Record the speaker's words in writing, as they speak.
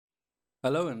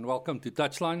Hello and welcome to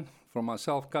Touchline from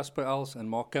myself, Casper Els, and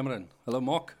Mark Cameron. Hello,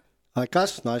 Mark. Hi,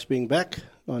 Cas. Nice being back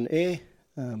on air.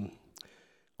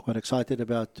 Quite excited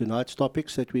about tonight's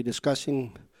topics that we're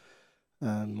discussing.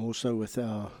 Also with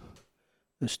our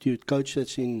astute coach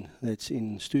that's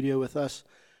in studio with us,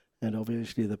 and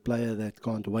obviously the player that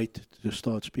can't wait to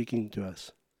start speaking to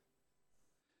us.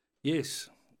 Yes,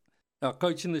 our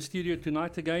coach in the studio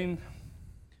tonight again,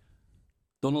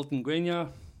 Donald Ngwenya.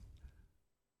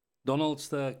 Donald's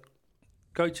the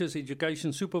coach's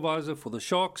education supervisor for the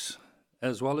Sharks,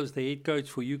 as well as the head coach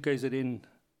for UKZN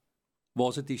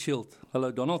Varsity Shield.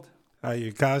 Hello, Donald. Hi,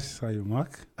 you guys. Hi, you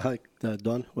Mark. Hi,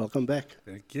 Don. Welcome back.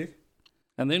 Thank you.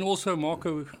 And then also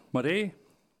Marco Mare.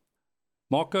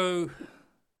 Marco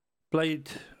played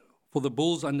for the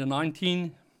Bulls under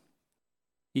 19.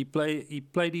 He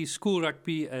played his school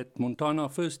rugby at Montana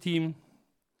First Team.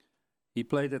 He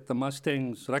played at the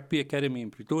Mustangs Rugby Academy in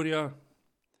Pretoria.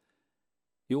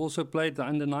 He also played the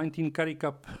under-19 Currie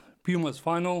Cup Pumas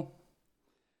final.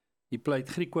 He played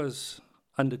Griquas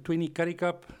under-20 Currie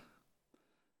Cup,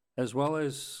 as well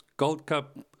as Gold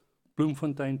Cup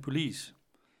Bloemfontein Police.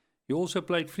 He also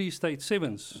played Free State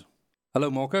Sevens.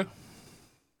 Hello, Marco.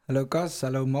 Hello, Gus.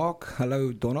 Hello, Mark.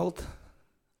 Hello, Donald.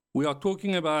 We are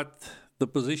talking about the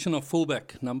position of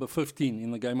fullback, number 15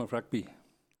 in the game of rugby.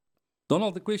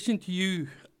 Donald, the question to you,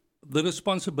 the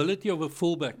responsibility of a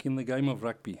fullback in the game of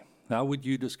rugby. How would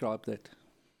you describe that?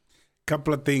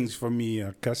 Couple of things for me,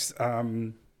 because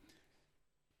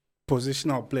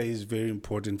positional play is very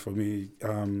important for me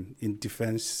in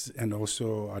defense and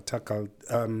also attack.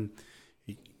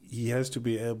 He has to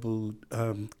be able,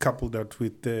 couple that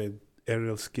with the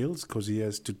aerial skills, because he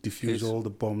has to defuse all the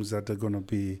bombs that are going to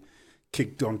be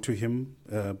kicked onto him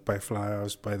by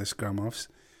flyers, by the scrum halves.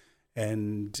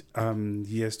 And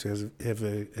he has to have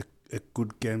a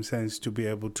good game sense to be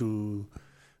able to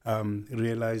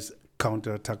realize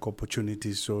counter-attack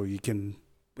opportunities, so he can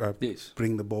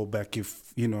bring the ball back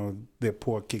if, they're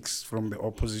poor kicks from the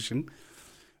opposition.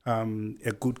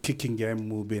 A good kicking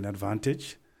game will be an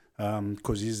advantage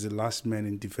because he's the last man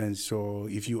in defense. So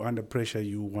if you're under pressure,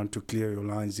 you want to clear your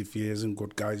lines if he hasn't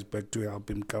got guys back to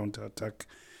help him counter-attack.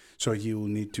 So he will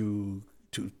need to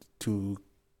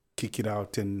kick it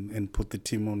out and put the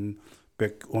team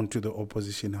back onto the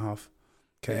opposition half.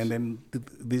 Okay, yes. And then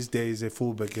these days, a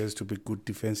fullback has to be good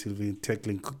defensively,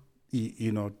 tackling,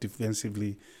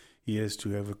 defensively. He has to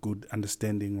have a good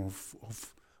understanding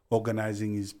of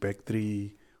organizing his back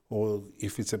three, or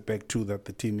if it's a back two that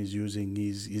the team is using,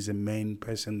 he's a main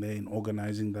person there in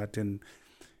organizing that, and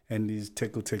his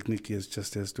tackle technique has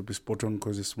to be spot on,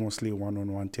 because it's mostly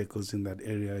one-on-one tackles in that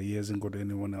area. He hasn't got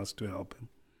anyone else to help him.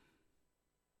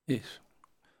 Yes.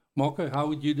 Marco, how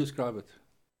would you describe it?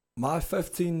 My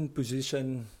 15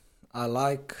 position, I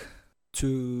like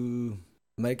to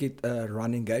make it a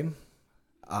running game.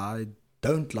 I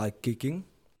don't like kicking,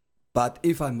 but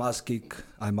if I must kick,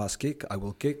 I must kick. I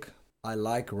will kick. I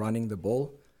like running the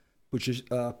ball.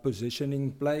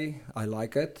 Positioning play, I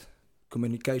like it.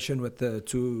 Communication with the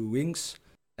two wings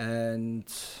and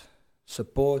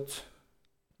support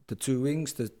the two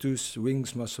wings. The two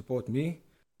wings must support me.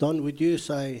 Don, would you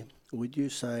say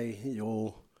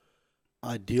your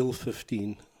ideal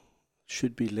 15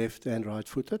 should be left and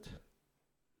right-footed,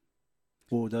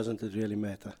 or doesn't it really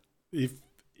matter? If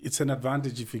it's an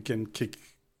advantage if you can kick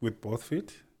with both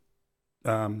feet,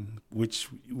 which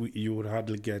you would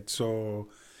hardly get. So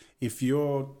if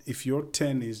your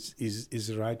 10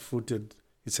 is right-footed,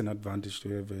 it's an advantage to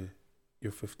have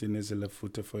your 15 as a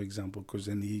left-footer, for example, because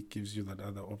then he gives you that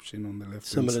other option on the left.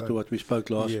 Similar to what we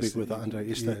spoke last week with Andre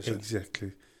Easter. Yeah,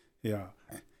 exactly. Yeah.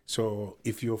 So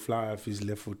if your flyer is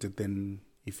left-footed, then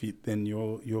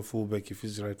your fullback, if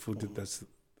he's right-footed,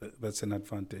 that's an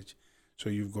advantage. So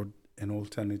you've got an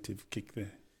alternative kick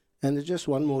there. And there's just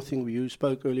one more thing. You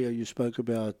spoke earlier. You spoke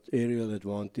about aerial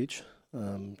advantage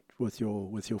with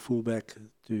your fullback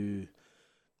to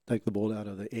take the ball out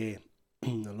of the air.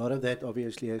 A lot of that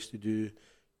obviously has to do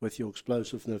with your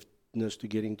explosiveness to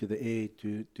getting to the air,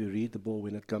 to read the ball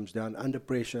when it comes down under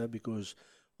pressure, because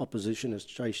opposition is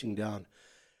chasing down.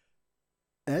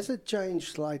 Has it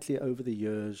changed slightly over the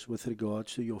years with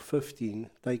regards to your 15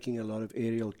 taking a lot of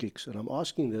aerial kicks? And I'm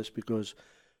asking this because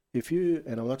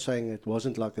and I'm not saying it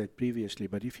wasn't like that previously,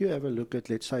 but if you ever look at,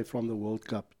 let's say, from the World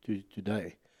Cup to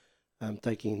today,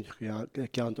 taking into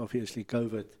account obviously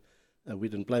COVID, we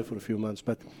didn't play for a few months,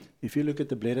 but if you look at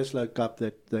the Bledisloe Cup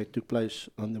that took place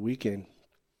on the weekend,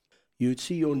 you'd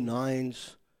see your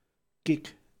nines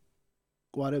kick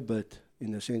quite a bit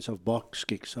in the sense of box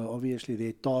kicks. So obviously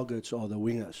their targets are the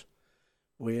wingers.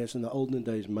 Whereas in the olden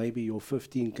days, maybe your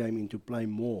 15 came into play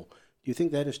more Do you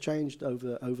think that has changed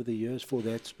over the years for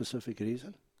that specific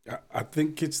reason? I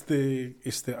think it's the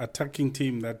attacking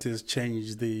team that has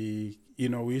changed the.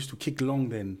 We used to kick long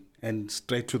then and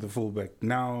straight to the fullback.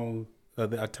 Now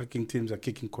the attacking teams are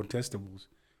kicking contestables,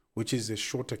 which is a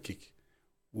shorter kick,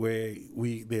 where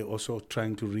they're also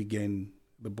trying to regain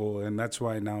the ball, and that's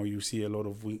why now you see a lot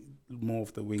of more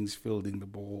of the wings fielding the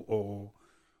ball,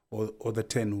 or the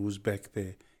 10 who's back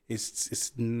there.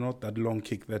 It's not that long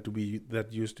kick that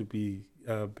used to be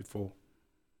before.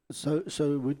 So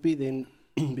would we then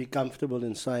be comfortable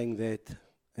in saying that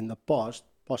in the past,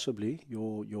 possibly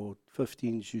your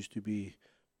 15s used to be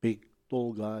big,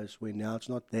 tall guys, where now it's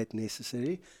not that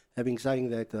necessary? Having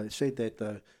said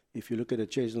that, if you look at a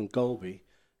Cheslin Colby,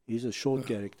 he's a short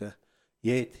character,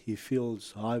 yet he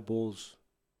fields high balls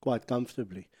quite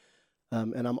comfortably.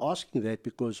 And I'm asking that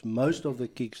because most of the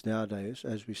kicks nowadays,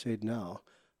 as we said now,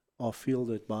 are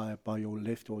fielded by your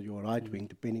left or your right wing,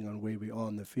 depending on where we are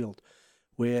on the field.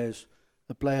 Whereas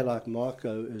a player like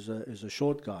Marco is a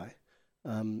short guy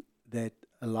that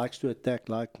likes to attack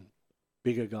like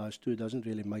bigger guys too. It doesn't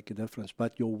really make a difference.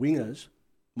 But your wingers,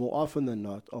 more often than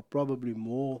not, are probably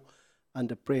more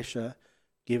under pressure,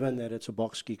 given that it's a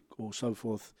box kick or so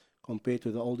forth, compared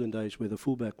to the olden days where the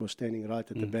fullback was standing right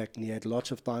at the back and he had lots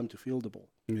of time to field the ball.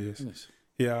 Yes.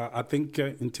 Yeah, I think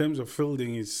in terms of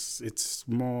fielding, it's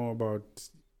more about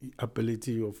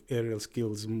ability of aerial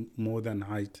skills more than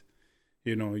height.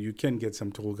 You can get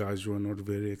some tall guys who are not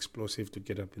very explosive to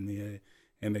get up in the air,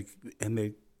 and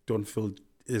they don't field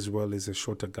as well as a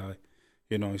shorter guy.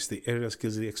 It's the aerial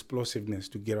skills, the explosiveness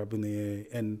to get up in the air,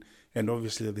 and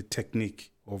obviously the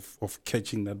technique of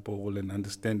catching that ball and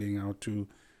understanding how to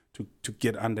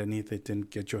get underneath it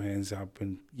and get your hands up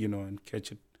and and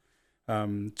catch it.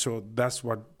 So that's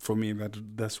what, for me,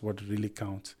 that's what really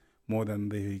counts more than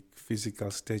the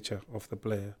physical stature of the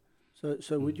player.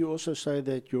 So would you also say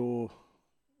that your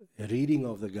reading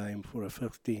of the game for a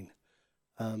 15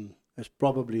 is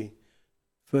probably,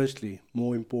 firstly,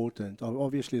 more important?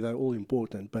 Obviously, they're all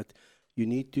important, but you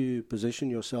need to position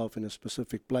yourself in a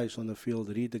specific place on the field,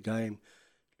 read the game,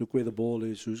 look where the ball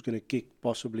is, who's going to kick,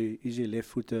 possibly is he left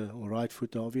footer or right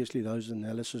footer. Obviously, those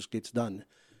analysis gets done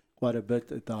quite a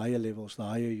bit at the higher levels, the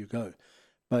higher you go.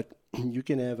 But you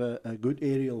can have a good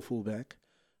aerial fullback,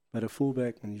 but a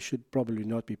fullback, and you should probably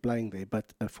not be playing there,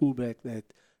 but a fullback that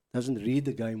doesn't read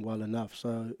the game well enough.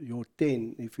 So your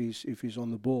 10, if he's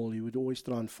on the ball, you would always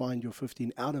try and find your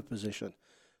 15 out of position.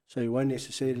 So you won't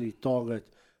necessarily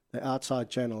target the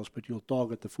outside channels, but you'll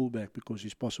target the fullback because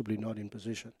he's possibly not in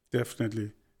position.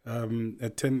 Definitely. A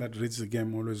 10 that reads the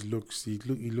game always looks, he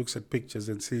looks at pictures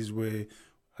and sees where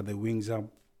are the wings up.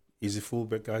 Is the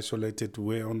fullback isolated?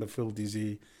 Where on the field is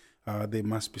he? There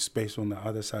must be space on the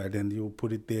other side, and you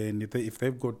put it there. And if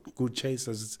they've got good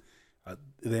chasers,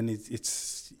 then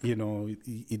it's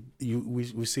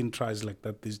we've seen tries like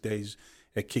that these days.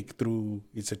 A kick through,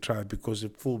 it's a try because the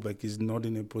fullback is not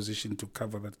in a position to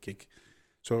cover that kick.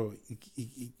 So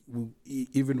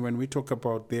even when we talk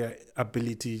about their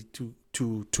ability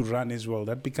to run as well,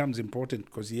 that becomes important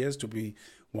because he has to be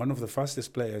one of the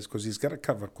fastest players because he's got to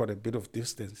cover quite a bit of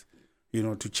distance,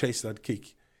 to chase that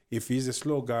kick. If he's a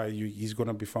slow guy, he's going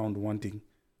to be found wanting.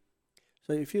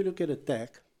 So if you look at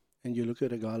attack and you look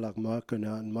at a guy like Marco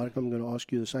now, and Marco, I'm going to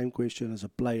ask you the same question as a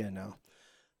player now.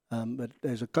 But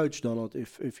as a coach, Donald,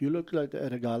 if you look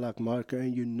at a guy like Marco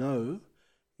and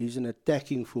he's an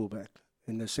attacking fullback,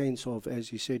 in the sense of, as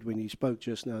he said when he spoke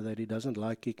just now, that he doesn't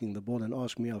like kicking the ball, and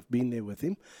ask me, I've been there with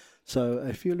him. So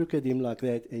if you look at him like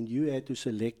that and you had to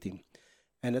select him,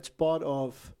 and it's part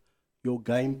of your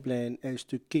game plan as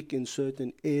to kick in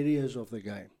certain areas of the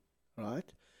game, right?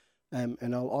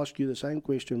 And I'll ask you the same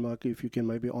question, Mark, if you can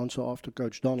maybe answer after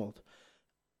Coach Donald.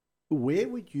 Where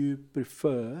would you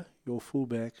prefer your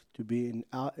fullback to be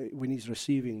when he's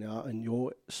receiving now on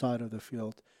your side of the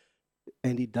field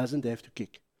and he doesn't have to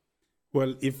kick?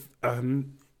 Well, if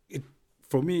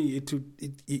for me,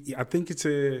 I think it's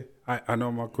I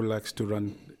know Marco likes to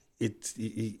run.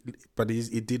 But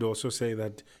he did also say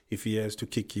that if he has to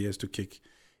kick, he has to kick.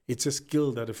 It's a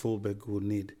skill that a fullback will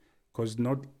need because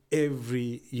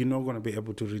you're not going to be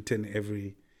able to retain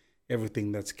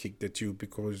everything that's kicked at you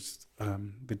because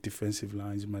the defensive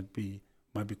lines might be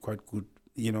quite good.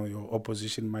 Your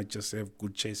opposition might just have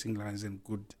good chasing lines and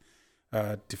good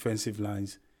defensive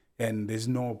lines, and there's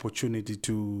no opportunity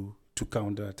to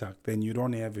counter attack. Then you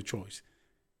don't have a choice.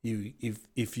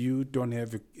 If you don't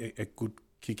have a good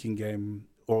kicking game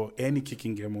or any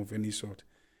kicking game of any sort,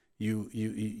 you'll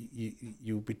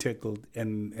be tackled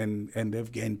and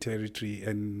they've gained territory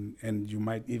and you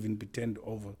might even be turned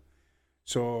over.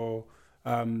 So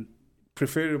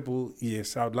preferable,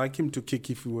 yes. I would like him to kick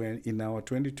if we were in our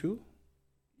 22.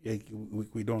 Yeah,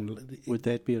 we don't. Would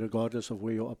that be regardless of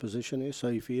where your opposition is? So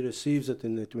if he receives it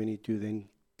in the 22, then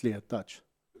clear touch.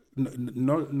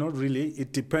 No, not really.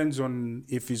 It depends on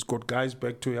if he's got guys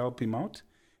back to help him out,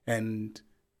 and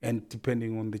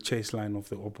depending on the chase line of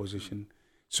the opposition.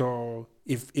 So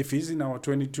if he's in our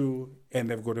 22 and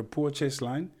they've got a poor chase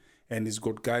line and he's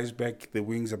got guys back, the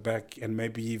wings are back, and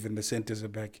maybe even the centers are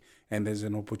back, and there's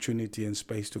an opportunity and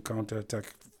space to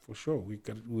counter-attack, for sure,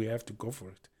 we have to go for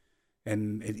it.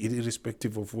 And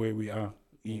irrespective of where we are,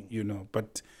 you know.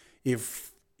 But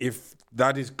if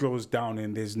that is closed down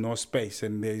and there's no space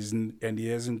and he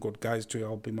hasn't got guys to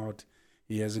help him out,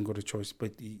 he hasn't got a choice,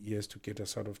 but he has to get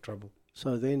us out of trouble.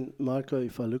 So then, Marco,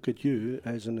 if I look at you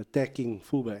as an attacking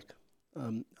fullback,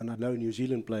 and I know New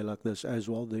Zealand play like this as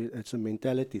well, it's a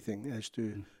mentality thing as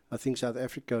to, I think South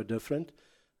Africa are different.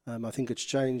 I think it's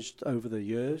changed over the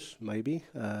years, maybe,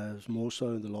 more so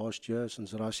in the last year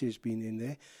since Rassie has been in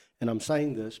there. And I'm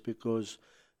saying this because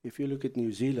if you look at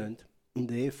New Zealand,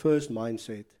 their first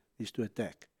mindset is to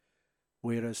attack,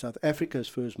 whereas South Africa's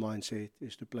first mindset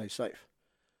is to play safe.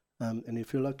 And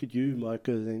if you look at you,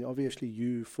 Marco, then obviously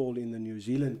you fall in the New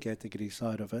Zealand category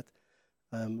side of it,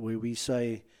 where we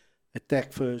say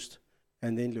attack first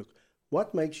and then look.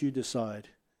 What makes you decide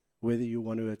whether you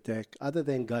want to attack, other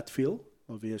than gut feel,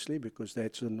 obviously, because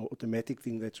that's an automatic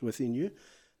thing that's within you,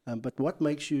 but what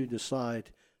makes you decide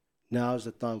now's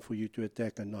the time for you to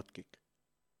attack and not kick?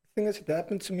 I think it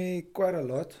happened to me quite a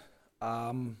lot.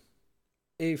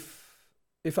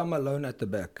 If I'm alone at the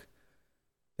back,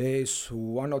 there's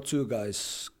one or two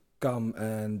guys come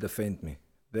and defend me,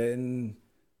 then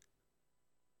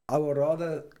I would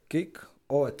rather kick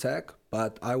or attack,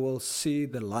 but I will see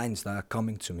the lines that are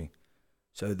coming to me.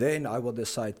 So then I will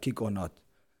decide kick or not.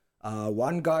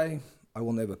 One guy, I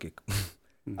will never kick.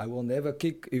 I will never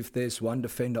kick if there's one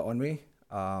defender on me,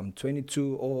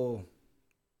 22 or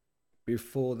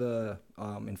before the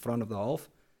in front of the half.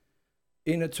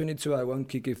 In a 22, I won't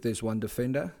kick if there's one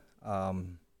defender.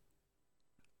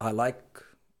 I like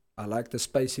the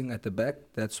spacing at the back.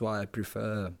 That's why I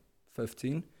prefer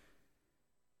 15.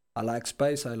 I like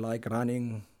space. I like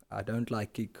running. I don't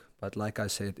like kick. But like I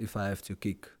said, if I have to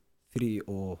kick 3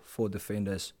 or 4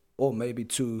 defenders, or maybe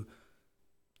 2,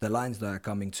 the lines that are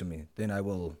coming to me, then I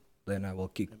will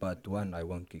kick. But 1, I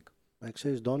won't kick. Like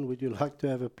says Don, would you like to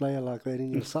have a player like that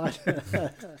in your side?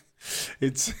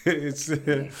 It's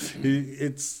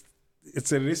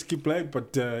a risky play,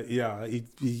 but yeah,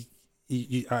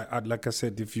 like I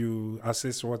said, if you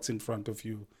assess what's in front of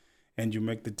you and you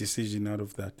make the decision out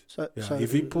of that, so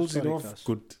if he pulls it off, Cass.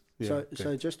 Good. Yeah,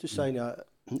 so just to say now,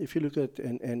 if you look at,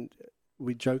 and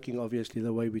we're joking obviously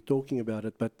the way we're talking about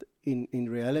it, but in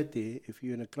reality, if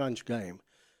you're in a crunch game,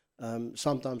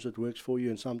 sometimes it works for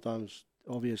you and sometimes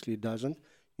obviously it doesn't.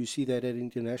 You see that at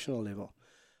international level.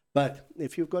 But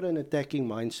if you've got an attacking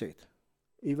mindset,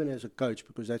 even as a coach,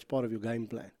 because that's part of your game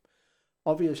plan,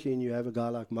 obviously, and you have a guy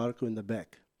like Marco in the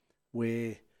back,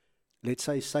 where, let's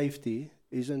say, safety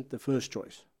isn't the first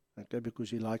choice, okay, because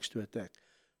he likes to attack.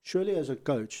 Surely as a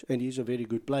coach, and he's a very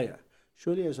good player,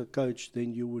 surely as a coach,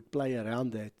 then you would play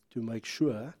around that to make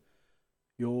sure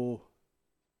your,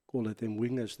 call it them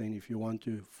wingers then, if you want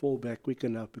to fall back quick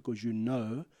enough, because you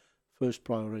know first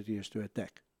priority is to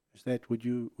attack. Is that, would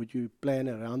you plan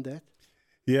around that?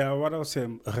 Yeah, what I was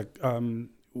saying,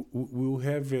 we'll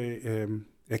have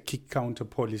a kick counter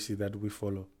policy that we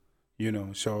follow, you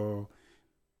know. So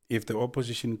if the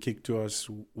opposition kick to us,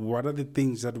 what are the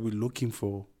things that we're looking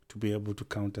for to be able to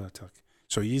counter attack?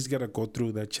 So he's got to go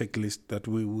through that checklist that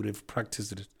we would have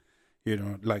practiced it, you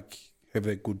know, like have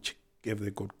they got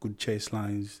good chase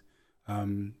lines?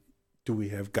 Do we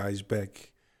have guys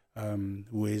back?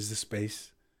 Where's the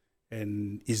space?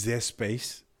 And is there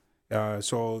space?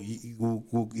 So he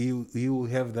will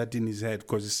have that in his head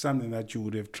because it's something that you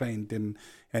would have trained and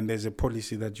there's a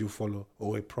policy that you follow,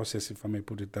 or a process, if I may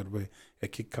put it that way, a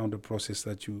kick counter process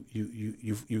that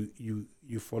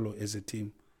you follow as a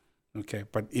team. Okay,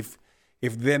 but if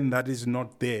then that is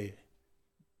not there,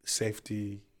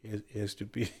 safety has to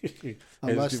be.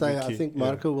 I must say, I think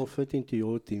Marco will fit into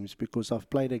your teams because I've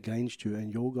played against you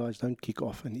and your guys don't kick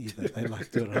often either. They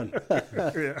like to run.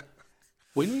 Yeah.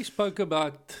 When we spoke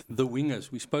about the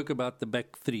wingers, we spoke about the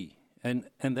back 3. And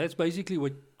that's basically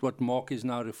what Mark is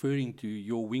now referring to.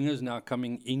 Your wingers now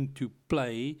coming into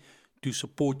play to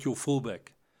support your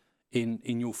fullback in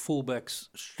your fullback's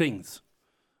strength.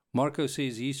 Marco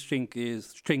says his strength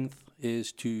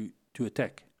is to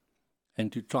attack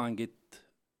and to try and get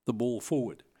the ball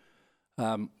forward.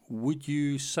 Would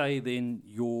you say then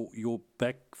your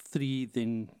back 3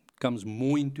 then comes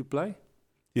more into play?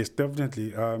 Yes,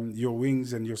 definitely. Your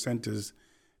wings and your centers,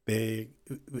 they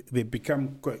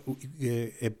become quite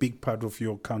a big part of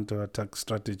your counter-attack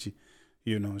strategy,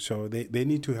 so they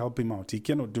need to help him out. He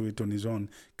cannot do it on his own.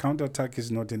 Counter-attack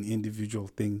is not an individual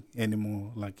thing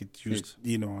anymore like it used,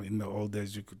 in the old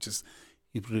days.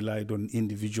 You relied on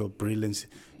individual brilliance.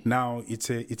 Now it's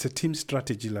a team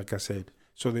strategy, like I said.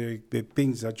 So the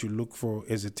things that you look for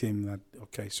as a team that,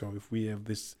 okay, so if we have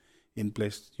this in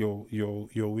place, your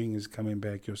wing is coming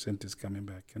back, your center is coming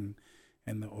back, and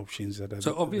the options that are.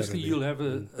 So obviously that are you'll have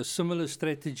a similar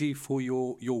strategy for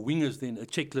your wingers then, a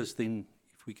checklist then,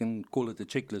 if we can call it a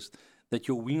checklist, that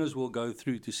your wingers will go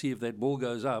through to see if that ball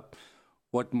goes up,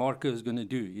 what Marco is going to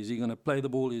do. Is he going to play the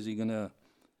ball? Is he going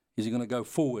to go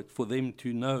forward for them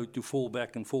to know to fall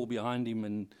back and fall behind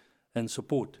him and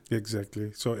support?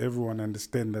 Exactly. So everyone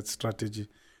understand that strategy,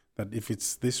 that if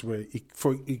it's this way,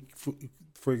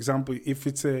 for example, if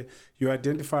it's you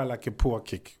identify like a poor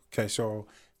kick, okay, so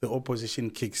the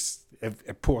opposition kicks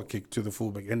a poor kick to the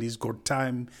fullback, and he's got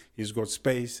time, he's got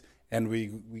space, and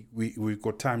we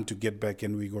got time to get back,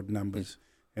 and we got numbers,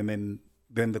 and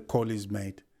then the call is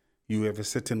made. You have a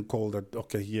certain call that,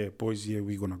 okay, yeah, boys, yeah,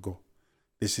 we're gonna go.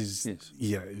 This is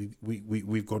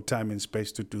we've got time and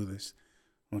space to do this.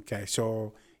 Okay,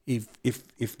 so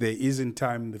if there isn't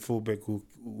time, the fullback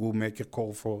will make a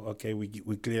call for, okay,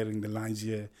 we're clearing the lines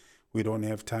here. We don't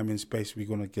have time and space. We're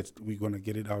gonna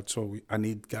get it out. So I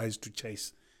need guys to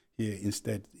chase here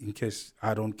instead, in case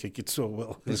I don't kick it so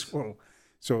well as well.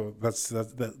 So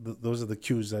those are the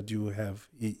cues that you have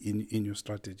in your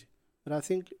strategy. But I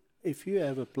think if you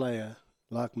have a player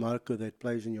like Marco that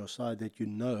plays in your side that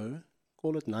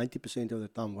call it 90% of the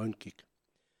time won't kick,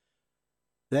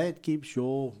 that keeps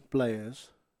your players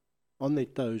on their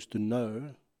toes to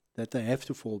know that they have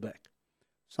to fall back.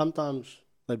 Sometimes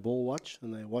they ball watch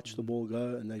and they watch the ball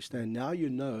go and they stand. Now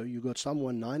you got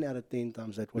someone 9 out of 10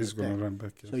 times that will He's going to run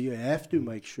back. Yes. So you have to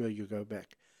make sure you go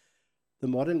back. The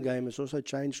modern game has also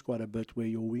changed quite a bit where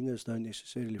your wingers don't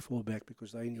necessarily fall back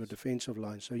because they're in your defensive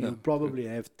line. So you'll probably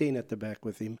have 10 at the back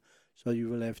with him. So you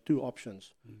will have 2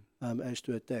 options as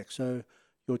to attack. So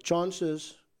your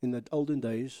chances in the olden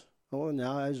days, or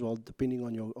now as well, depending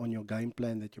on your game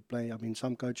plan that you play. I mean,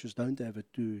 some coaches don't have a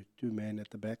two-man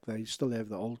at the back. They still have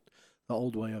the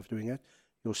old way of doing it.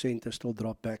 Your centre still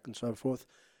drop back and so forth.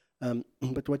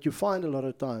 But what you find a lot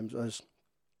of times is,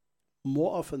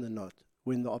 more often than not,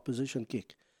 when the opposition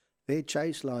kick, their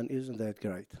chase line isn't that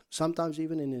great. Sometimes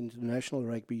even in international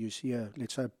rugby, you see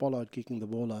let's say Pollard kicking the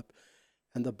ball up,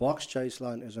 and the box chase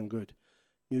line isn't good.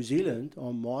 New Zealand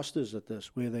are masters at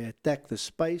this, where they attack the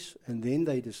space and then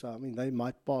they decide. I mean, they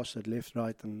might pass it left,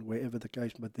 right, and wherever the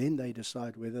case, but then they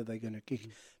decide whether they're going to kick.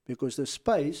 Because the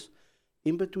space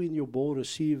in between your ball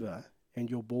receiver and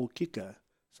your ball kicker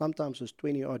sometimes is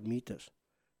 20-odd meters.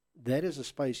 That is a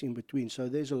space in between. So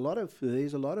there's a lot of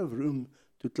room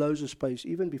to close a space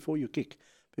even before you kick.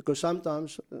 Because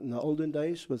sometimes in the olden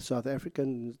days with South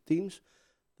African teams,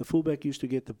 the fullback used to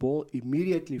get the ball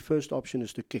immediately. First option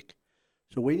is to kick.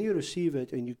 So when you receive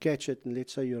it and you catch it, and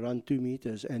let's say you run 2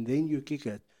 meters and then you kick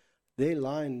it, their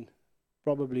line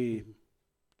probably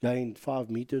gained 5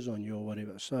 meters on you or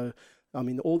whatever. So, I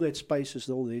mean, all that space is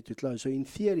still there to close. So in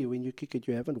theory, when you kick it,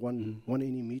 you haven't won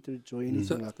any meterage or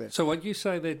anything like that. So what you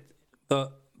say that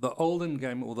the olden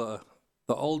game or the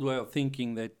old way of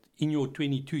thinking that in your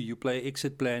 22 you play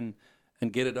exit plan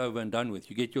and get it over and done with.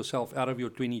 You get yourself out of your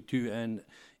 22 and,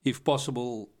 if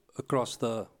possible, across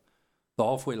the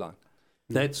halfway line.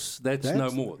 That's no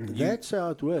more. That's how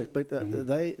it works. But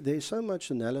there's so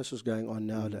much analysis going on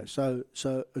nowadays.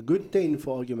 So a good 10,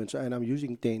 for argument's sake, and I'm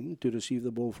using 10 to receive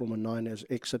the ball from a 9 as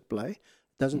exit play. It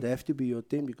doesn't have to be your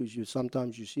 10 because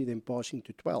sometimes you see them passing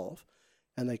to 12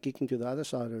 and they're kicking to the other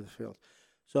side of the field.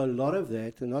 So a lot of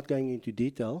that, and not going into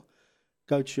detail,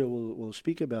 Coach here will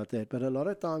speak about that, but a lot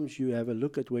of times you have a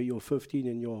look at where your 15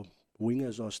 and your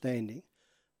wingers are standing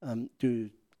to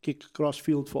kick cross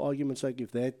field, for argument's sake.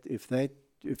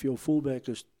 If your fullback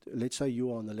is, let's say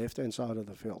you are on the left hand side of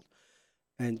the field,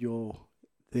 and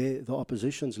the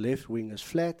opposition's left wing is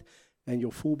flat, and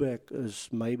your fullback is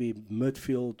maybe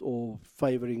midfield or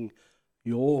favouring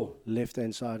your left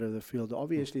hand side of the field,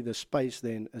 obviously the space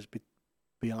then is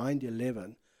behind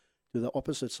 11 to the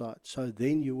opposite side. So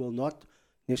then you will not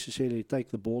necessarily take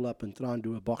the ball up and try and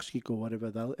do a box kick or whatever.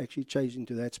 They'll actually chase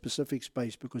into that specific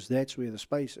space because that's where the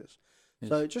space is. Yes.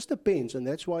 So it just depends, and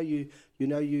that's why you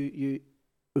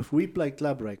if we play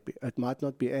club rugby, it might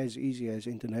not be as easy as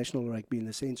international rugby in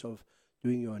the sense of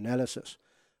doing your analysis,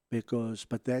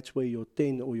 but that's where your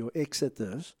 10 or your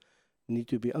exiters need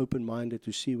to be open-minded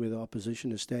to see where the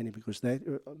opposition is standing, because that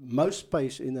most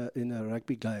space in a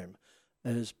rugby game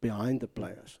is behind the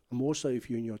players. More so if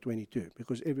you're in your 22,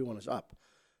 because everyone is up.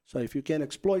 So if you can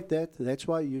exploit that, that's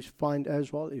why you find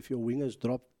as well, if your wingers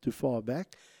drop too far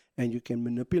back and you can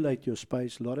manipulate your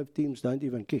space, a lot of teams don't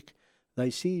even kick.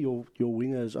 They see your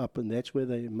wingers up, and that's where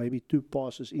they maybe 2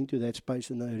 passes into that space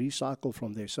and they recycle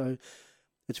from there. So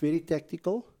it's very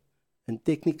tactical and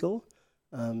technical.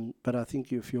 But I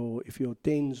think if your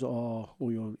 10s or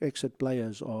your exit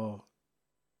players are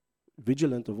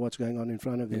vigilant of what's going on in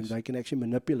front of them, they can actually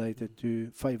manipulate it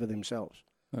to favour themselves.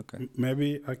 Okay.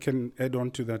 Maybe I can add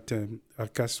on to that,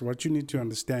 Arcas. What you need to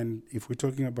understand, if we're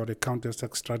talking about a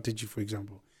counter-attack strategy, for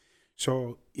example.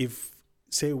 So if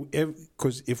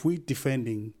we're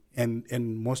defending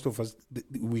and most of us,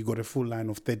 we got a full line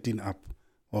of 13 up,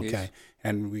 okay,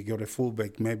 and we got a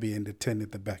fullback maybe in the 10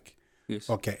 at the back. Yes.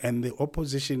 Okay, and the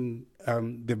opposition,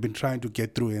 they've been trying to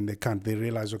get through and they can't. They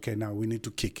realize, okay, now we need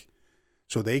to kick.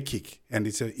 So they kick, and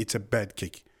it's a bad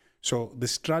kick. So the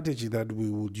strategy that we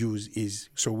would use is,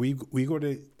 so we got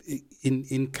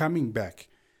in coming back,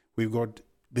 we've got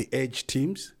the edge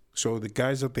teams. So the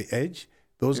guys at the edge,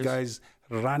 those guys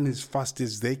run as fast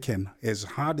as they can, as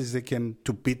hard as they can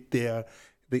to beat the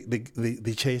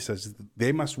chasers.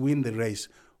 They must win the race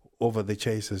over the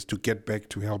chasers to get back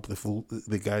to help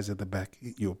the guys at the back,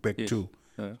 your back two.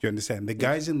 You understand? The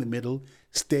guys in the middle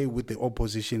stay with the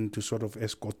opposition to sort of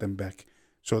escort them back,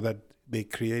 so that they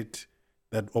create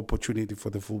that opportunity for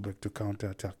the fullback to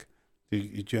counter-attack. Do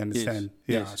you understand?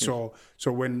 Yes. So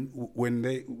when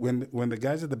the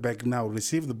guys at the back now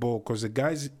receive the ball, because the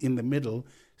guys in the middle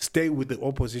stay with the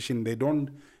opposition, they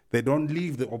don't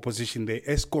leave the opposition, they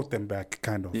escort them back,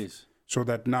 kind of. Yes. So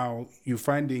that now you're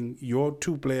finding your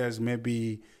 2 players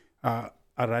maybe are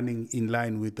running in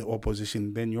line with the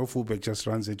opposition. Then your fullback just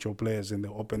runs at your players and they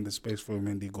open the space for him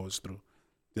and he goes through.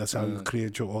 That's how you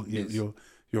create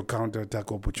your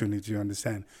counter-attack opportunity, you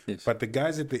understand? Yes. But the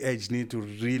guys at the edge need to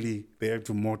really, they have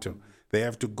to motor. They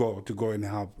have to go and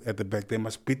help at the back. They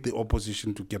must beat the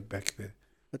opposition to get back there.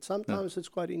 But sometimes it's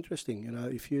quite interesting, you know,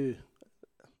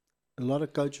 a lot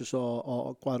of coaches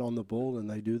are quite on the ball and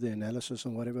they do the analysis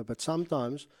and whatever, but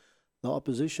sometimes the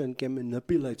opposition can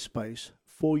manipulate space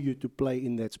for you to play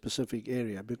in that specific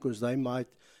area, because they might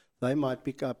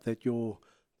pick up that your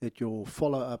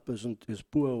follow-up is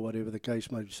poor, or whatever the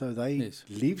case might be. So they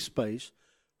leave space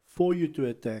for you to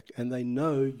attack, and they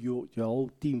know your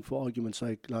whole team, for argument's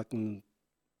sake, like in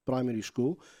primary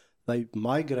school, they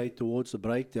migrate towards the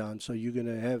breakdown, so you're going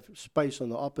to have space on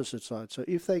the opposite side. So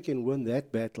if they can win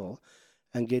that battle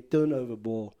and get turnover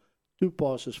ball, 2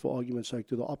 passes, for argument's sake,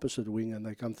 to the opposite wing, and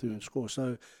they come through and score.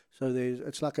 So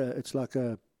it's like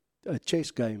a chess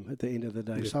game at the end of the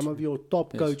day. Some of your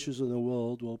top coaches in the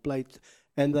world will play,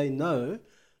 and they know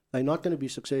they're not going to be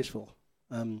successful.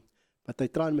 But they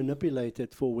try and manipulate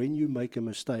it for when you make a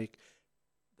mistake.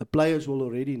 The players will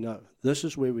already know, this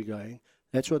is where we're going.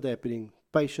 That's what's happening.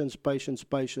 Patience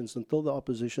until the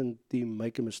opposition team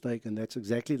make a mistake, and that's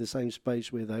exactly the same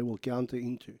space where they will counter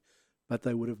into. But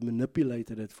they would have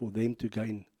manipulated it for them to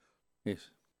gain. Yes.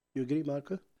 You agree,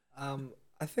 Marco?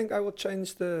 I think I will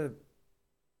change the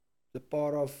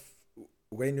part of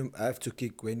when you have to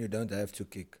kick, when you don't have to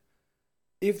kick.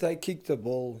 If they kick the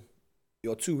ball,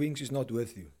 your 2 wings is not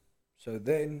with you. So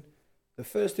then the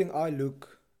first thing I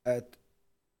look at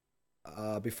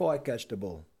before I catch the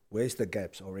ball, where's the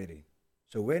gaps already?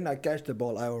 So when I catch the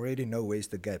ball, I already know where's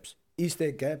the gaps. Is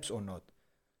there gaps or not?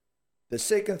 The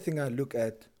second thing I look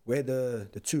at, where the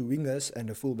 2 wingers and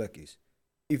the fullback is.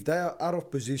 If they are out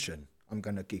of position, I'm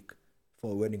going to kick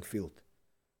for a winning field.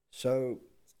 So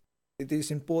it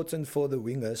is important for the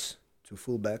wingers to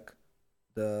fullback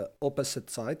the opposite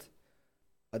side.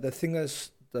 But the thing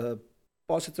is, the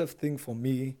positive thing for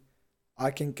me,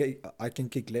 I can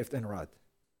kick left and right.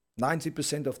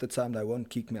 90% of the time, they won't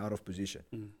kick me out of position.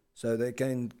 So they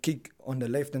can kick on the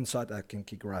left-hand side, I can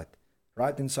kick right.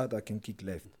 Right-hand side, I can kick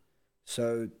left.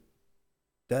 So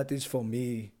that is for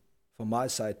me, from my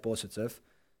side, positive.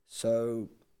 So,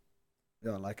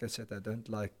 yeah, like I said, I don't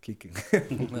like kicking.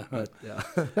 But, yeah.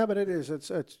 No, but it is.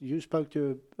 It's you spoke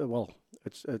to,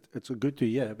 it's good to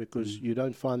hear, because you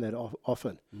don't find that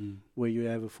often, where you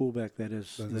have a fullback that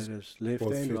is left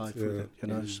and right footed, you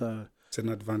know, so it's an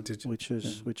advantage. Which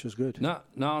is good. Now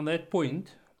on that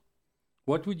point,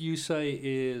 what would you say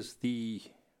is the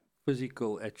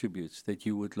physical attributes that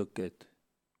you would look at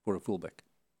for a fullback?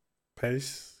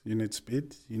 Pace, you need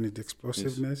speed, you need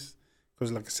explosiveness.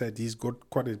 Because like I said, he's got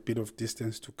quite a bit of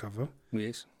distance to cover.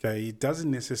 Yes. Okay, it doesn't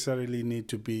necessarily need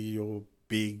to be your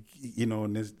big,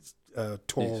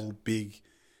 tall, big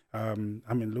I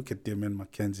mean, look at Damien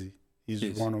McKenzie. He's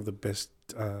Yes. one of the best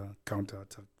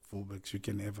counter-attack fullbacks you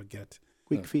can ever get.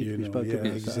 Quick feet. You We know, spoke yeah, about the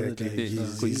other exactly. day. Yes,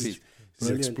 He's, quick he's, feet. he's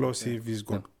Brilliant. explosive. He's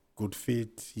got Yeah. good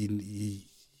feet.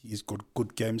 He's got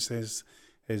good game sense.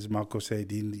 As Marco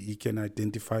said, he can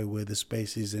identify where the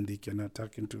space is and he can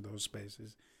attack into those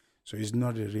spaces. So he's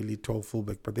not a really tall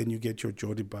fullback. But then you get your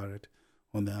Jody Barrett.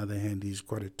 On the other hand, he's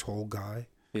quite a tall guy.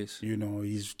 Yes. You know,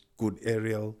 he's good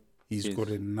aerial. He's Yes. got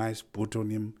a nice boot on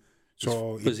him.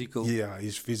 So He's physical.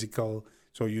 he's physical.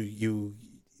 So you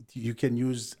can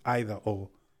use either or,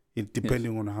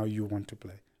 depending on how you want to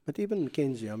play. But even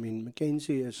Mackenzie, I mean,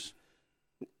 Mackenzie is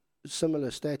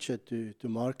similar stature to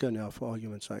Marco now, for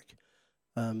argument's sake.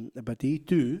 But he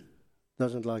too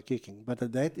doesn't like kicking. But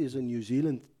that is a New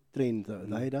Zealand trend, though.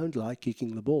 They don't like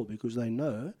kicking the ball because they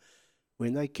know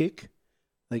when they kick,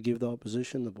 they give the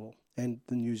opposition the ball. And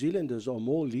the New Zealanders are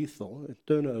more lethal at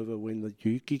turnover when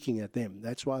you're kicking at them.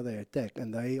 That's why they attack.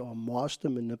 And they are master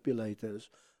manipulators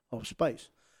of space.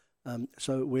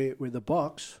 So where the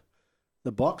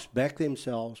box back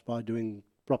themselves by doing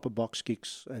proper box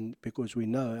kicks, and because we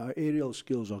know our aerial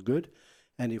skills are good,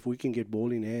 and if we can get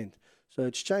ball in hand. So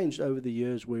it's changed over the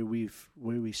years where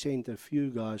we sent a few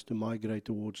guys to migrate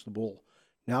towards the ball.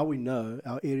 Now we know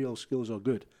our aerial skills are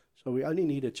good. So we only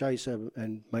need a chaser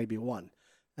and maybe one.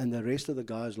 And the rest of the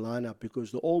guys line up,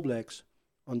 because the All Blacks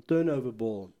on turnover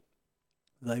ball,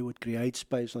 they would create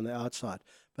space on the outside.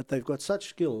 But they've got such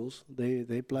skills,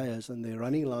 their players, and their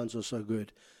running lines are so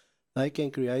good. They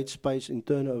can create space in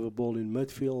turnover ball in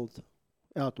midfield,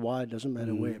 out wide, doesn't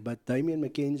matter where. But Damien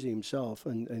McKenzie himself,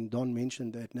 and Don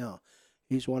mentioned that now,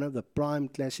 he's one of the prime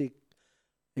classic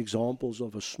examples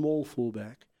of a small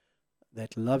fullback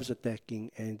that loves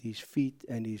attacking, and his feet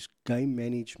and his game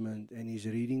management and his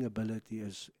reading ability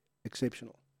is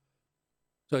exceptional.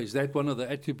 So is that one of the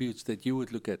attributes that you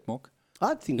would look at, Mark?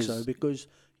 I think so, because,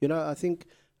 I think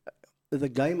the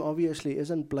game obviously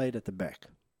isn't played at the back.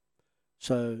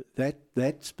 So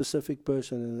that specific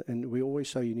person, and we always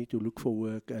say you need to look for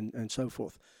work and so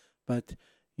forth, but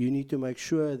you need to make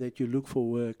sure that you look for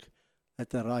work at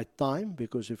the right time,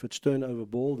 because if it's turnover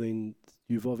ball, then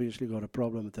you've obviously got a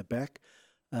problem at the back.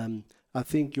 I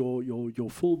think your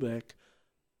fullback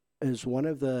is one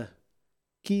of the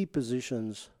key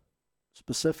positions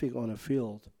specific on a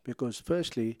field, because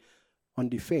firstly, on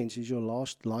defense is your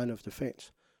last line of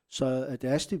defense. So it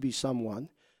has to be someone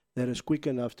that is quick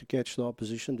enough to catch the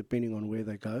opposition depending on where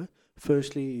they go.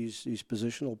 Firstly, his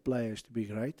positional play has to be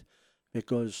great,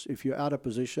 because if you're out of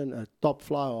position, a top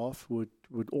fly-off would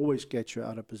always catch you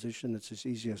out of position. It's as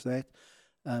easy as that.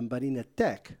 But in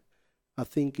attack, I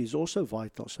think is also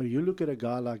vital. So you look at a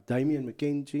guy like Damien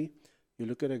McKenzie, you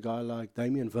look at a guy like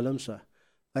Damian Willemse.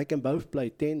 They can both play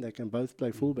 10, they can both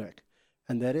play fullback.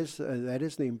 And that is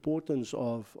the importance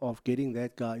of getting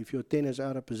that guy. If your 10 is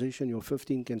out of position, your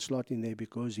 15 can slot in there,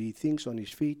 because he thinks on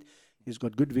his feet. He's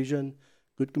got good vision,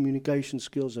 good communication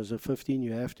skills. As a 15,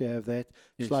 you have to have that.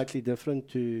 Yes. Slightly different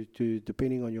to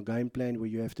depending on your game plan, where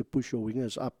you have to push your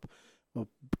wingers up or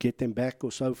get them back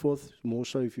or so forth. More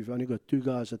so if you've only got two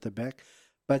guys at the back.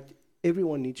 But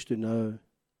everyone needs to know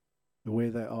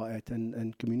where they are at,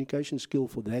 and communication skill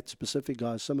for that specific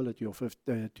guy is similar to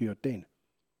your 10.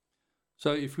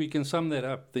 So if we can sum that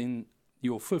up, then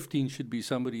your 15 should be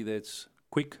somebody that's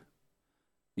quick.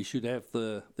 He should have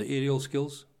the aerial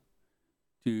skills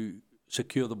to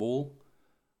secure the ball.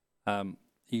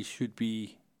 He should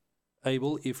be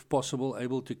able, if possible,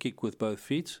 to kick with both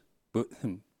feet,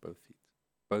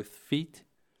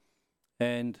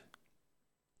 and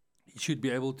he should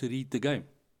be able to read the game.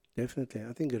 Definitely.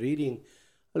 I think reading,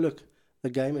 look, the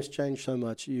game has changed so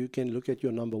much. You can look at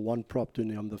your number 1 prop to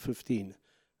number 15.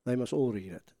 They must all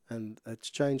read it. And it's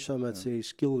changed so much. Their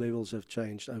skill levels have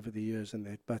changed over the years and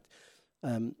that. But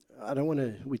I don't want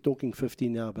to, we're talking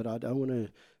 15 now, but I don't want to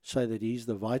say that he's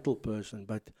the vital person.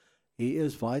 But he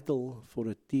is vital for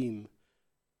a team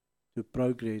to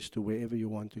progress to wherever you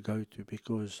want to go to,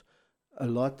 because a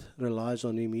lot relies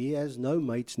on him. He has no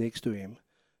mates next to him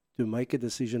to make a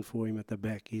decision for him at the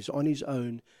back. He's on his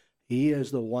own. He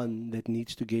is the one that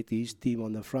needs to get his team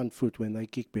on the front foot when they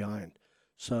kick behind.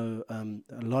 So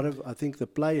I think the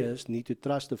players need to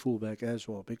trust the fullback as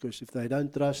well, because if they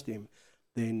don't trust him,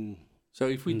 then... So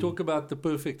if we talk about the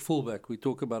perfect fullback, we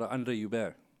talk about Andre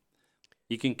Joubert.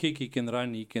 He can kick, he can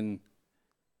run, he can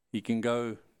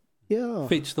go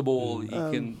fetch the ball, he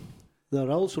can... The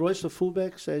Rolls Royce of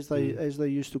fullbacks, as they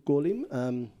used to call him,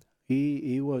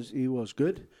 he was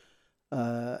good.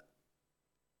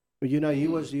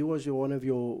 He was one of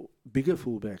your bigger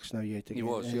fullbacks now yet again. He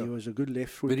was, and he was a good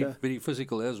left footer. Very, very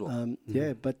physical as well.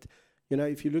 Yeah, but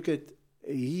if you look at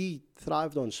he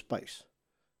thrived on space.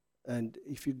 And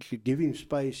if you could give him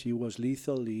space, he was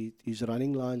lethal. His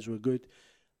running lines were good.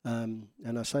 And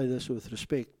I say this with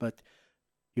respect, but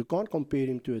you can't compare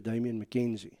him to a Damian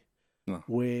McKenzie. No.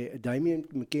 Where Damian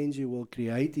McKenzie will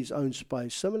create his own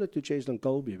space, similar to Cheslin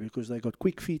Colby, because they got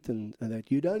quick feet and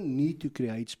that. You don't need to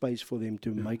create space for them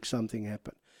to make something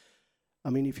happen. I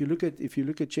mean, if you look at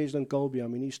Cheslin Colby, I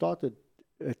mean, he started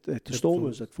at the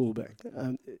Stormers at fullback.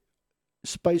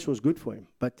 Space was good for him,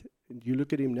 but you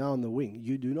look at him now on the wing.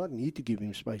 You do not need to give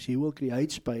him space. He will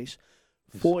create space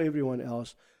for everyone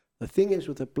else. The thing is,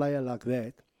 with a player like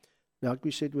that, like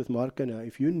we said with Markana,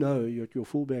 if you know your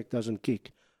fullback doesn't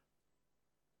kick,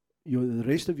 the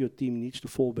rest of your team needs to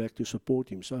fall back to support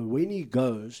him. So when he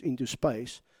goes into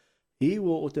space, he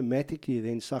will automatically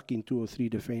then suck in 2 or 3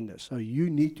 defenders. So you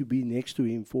need to be next to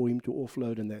him for him to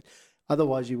offload and that.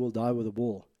 Otherwise, he will die with the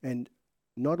ball. And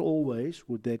not always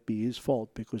would that be his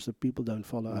fault because the people don't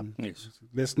follow up. Yes.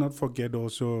 Let's not forget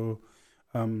also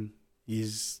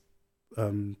he's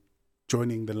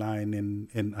joining the line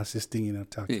and assisting in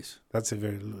attack. Yes. That's a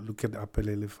very, look at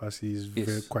Apelele Fassi, he's Yes.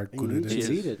 very quite He good needs at it. to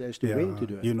read it as to when to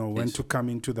do it. You know, when Yes. to come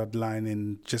into that line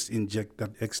and just inject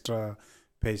that extra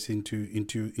pace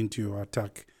into your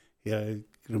attack. Yeah,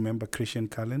 remember Christian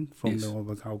Cullen from Yes.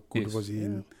 the how good Yes. was he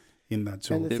in that?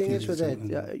 So And the thing is with that,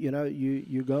 definitely, you know,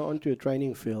 you go onto a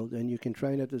training field and you can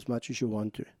train it as much as you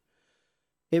want to.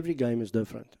 Every game is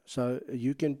different. So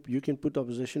you can put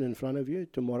opposition in front of you.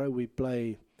 Tomorrow we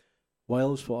play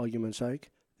Wales, for argument's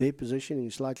sake. Their positioning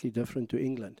is slightly different to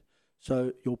England.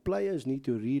 So your players need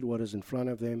to read what is in front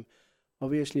of them.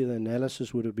 Obviously, the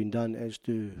analysis would have been done as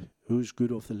to who's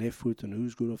good off the left foot and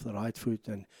who's good off the right foot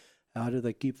and how do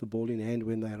they keep the ball in hand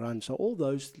when they run. So all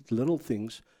those little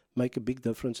things make a big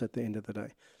difference at the end of the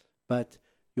day. But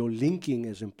your linking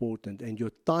is important and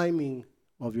your timing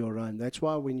of your run. That's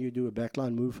why when you do a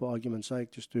backline move, for argument's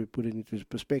sake, just to put it into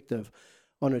perspective,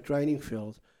 on a training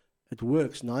field, it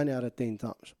works 9 out of 10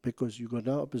 times because you've got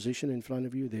no opposition in front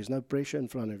of you. There's no pressure in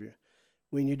front of you.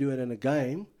 When you do it in a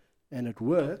game and it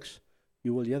works,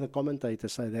 you will hear the commentator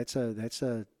say that's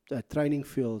a training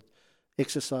field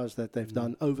exercise that they've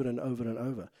done over and over and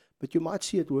over. But you might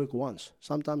see it work once.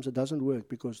 Sometimes it doesn't work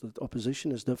because the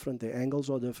opposition is different, the angles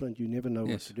are different, you never know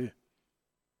what Yes. to do.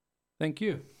 Thank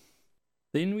you.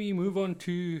 Then we move on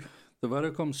to the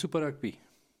Vodacom Super Rugby.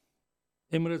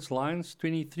 Emirates Lions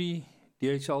 23,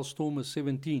 DHL Stormers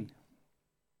 17.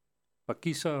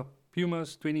 Pakisa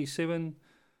Pumas 27,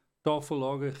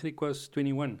 Tafelaga Griquas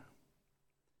 21.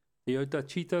 Toyota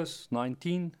Cheetahs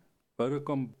 19,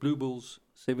 Vodacom Blue Bulls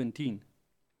 17.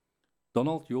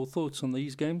 Donald, your thoughts on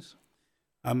these games?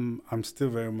 I'm still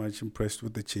very much impressed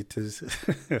with the Cheetahs.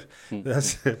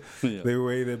 That's Yeah. the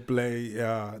way they play.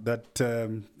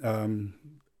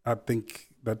 I think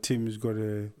that team has got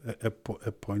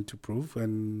a point to prove,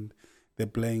 and they're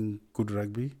playing good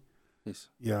rugby. Yes.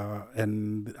 Yeah,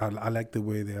 and I like the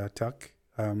way they attack.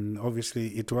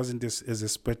 Obviously, it wasn't as a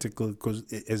spectacle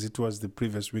as it was the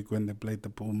previous week when they played the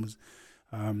Pumas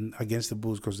against the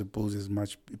Bulls, because the Bulls is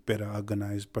much better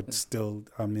organized. But still,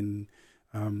 I mean,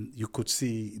 you could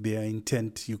see their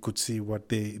intent. You could see what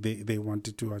they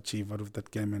wanted to achieve out of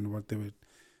that game and what the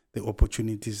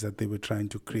opportunities that they were trying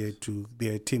to create.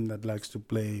 They're a team that likes to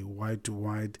play wide to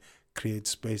wide, create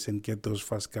space, and get those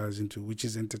fast guys into, which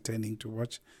is entertaining to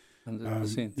watch.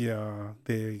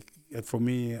 100%. For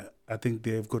me, I think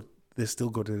they still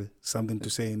got something to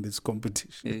say in this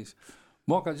competition. Yes.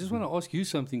 Mark, I just want to ask you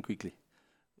something quickly.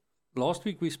 Last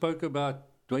week we spoke about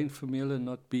Dwayne Vermeulen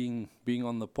not being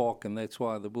on the park, and that's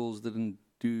why the Bulls didn't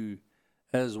do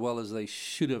as well as they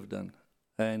should have done.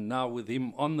 And now with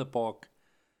him on the park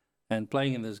and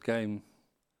playing in this game,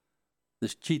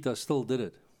 this Cheetah still did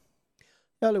it.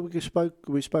 Yeah, look,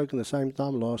 we spoke in the same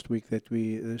time last week that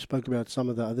we spoke about some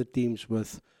of the other teams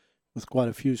with quite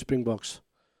a few Springboks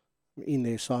in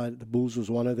their side. The Bulls was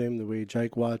one of them, where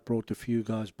Jake White brought a few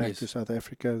guys back to South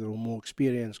Africa. They were more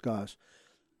experienced guys.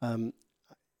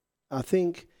 I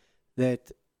think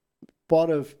that part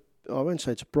of, I won't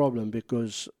say it's a problem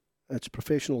because it's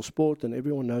professional sport and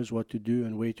everyone knows what to do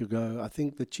and where to go. I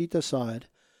think the Cheetah side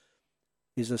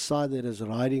is a side that is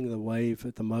riding the wave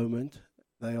at the moment.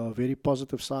 They are a very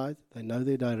positive side. They know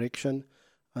their direction.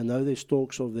 I know there's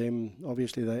talks of them,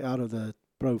 obviously they're out of the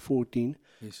Pro 14,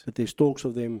 but there's talks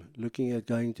of them looking at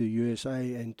going to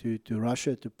USA and to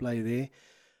Russia to play there.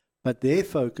 But their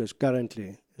focus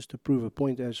currently is to prove a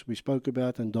point, as we spoke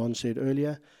about and Don said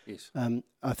earlier. Yes.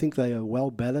 I think they are a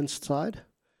well-balanced side.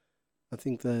 I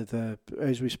think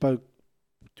as we spoke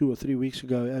 2 or 3 weeks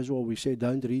ago as well, we said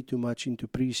don't read too much into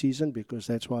pre-season because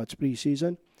that's why it's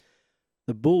pre-season.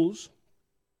 The Bulls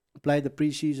played the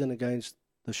preseason against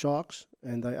the Sharks,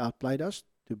 and they outplayed us,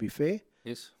 to be fair.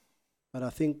 Yes. But I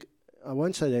think, I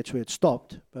won't say that's where it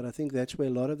stopped, but I think that's where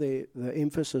a lot of the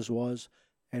emphasis was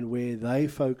and where they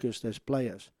focused as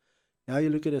players. Now you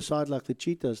look at a side like the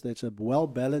Cheetahs, that's a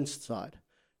well-balanced side,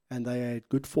 and they had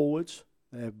good forwards,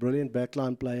 they have brilliant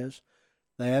backline players,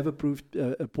 they have a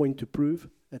point to prove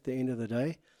at the end of the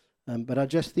day. But I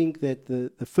just think that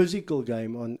the physical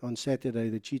game on Saturday,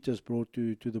 the Cheetahs brought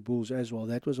to the Bulls as well,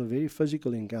 that was a very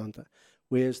physical encounter.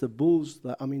 Whereas the Bulls,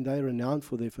 they're renowned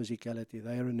for their physicality.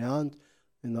 They are renowned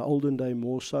in the olden day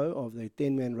more so of their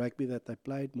 10-man rugby that they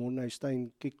played. Morné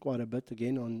Steyn kicked quite a bit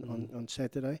again on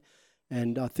Saturday.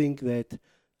 And I think that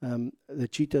the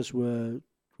Cheetahs were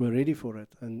ready for it.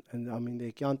 And I mean,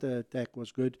 their counter-attack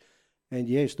was good. And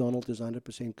yes, Donald is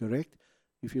 100% correct.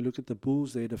 If you look at the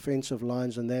Bulls, their defensive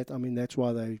lines and that, I mean, that's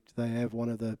why they have one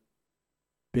of the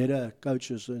better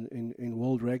coaches in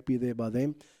world rugby there by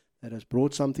them that has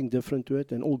brought something different to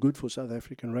it, and all good for South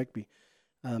African rugby.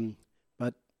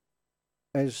 But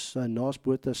as Naas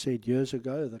Botha said years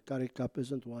ago, the Currie Cup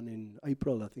isn't won in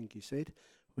April, I think he said.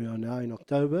 We are now in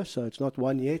October, so it's not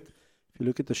won yet. If you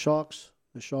look at the Sharks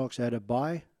had a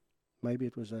bye. Maybe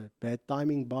it was a bad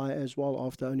timing bye as well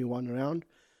after only one round.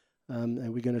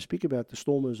 And we're going to speak about the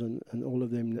Stormers and all of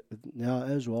them now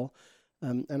as well.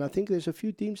 And I think there's a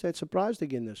few teams that surprised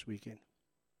again this weekend.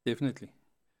 Definitely.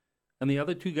 And the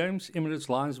other two games, Emirates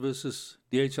Lions versus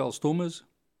DHL Stormers.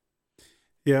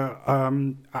 Yeah,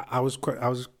 I was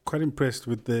quite impressed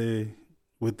with the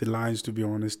Lions, to be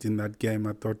honest. In that game,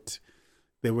 I thought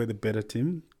they were the better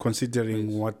team,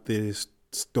 considering what the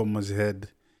Stormers had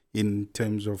in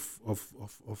terms of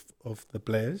the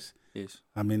players. Yes.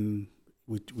 I mean,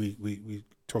 we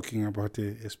talking about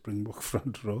a Springbok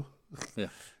front row. Yeah,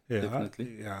 yeah,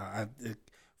 definitely. Yeah,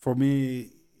 for me,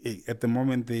 at the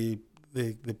moment, the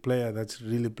player that's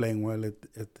really playing well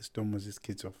at the Stormers is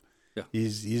Kitshoff. Yeah.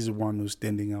 He's the one who's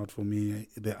standing out for me.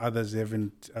 The others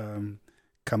haven't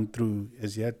come through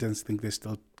as yet, and I think they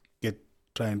still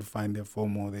trying to find their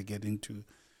form, or they're getting to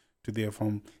their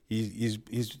form. He's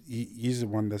the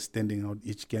one that's standing out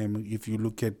each game. If you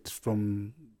look at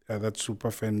from that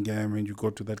Superfan game and you go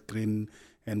to that green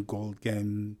and gold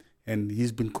game, and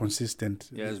he's been consistent.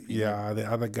 Yeah, the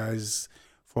other guys'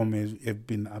 form have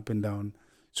been up and down.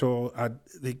 So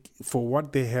for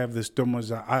what they have, the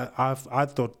Stormers, I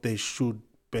thought they should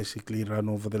basically run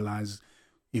over the Lions.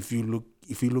 If you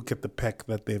look at the pack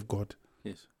that they've got.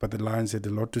 Yes. But the Lions had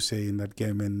a lot to say in that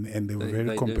game, and they were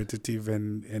very competitive,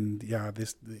 and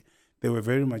they were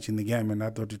very much in the game, and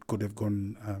I thought it could have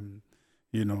gone,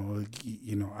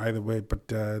 either way.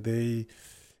 But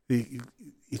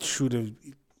it should have,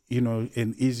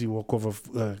 an easy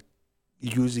walkover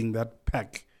using that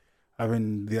pack. I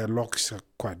mean, their locks are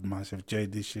quite massive.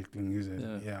 J.D. Schickling is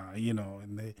and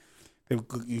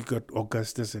you got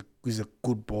Augustus, who's a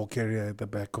good ball carrier at the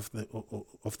back of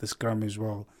the scrum as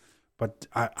well. But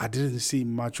I didn't see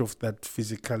much of that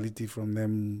physicality from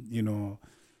them,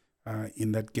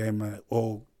 in that game.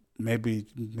 Or maybe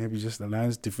just the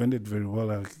Lions defended very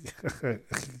well.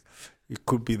 It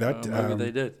could be that. Maybe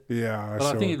they did. Yeah.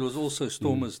 But I think it was also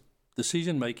Stormers'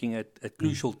 decision-making at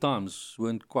crucial times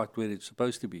weren't quite where it's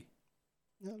supposed to be.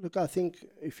 Yeah, look, I think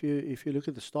if you look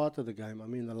at the start of the game, I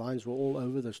mean, the Lions were all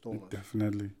over the Stormers.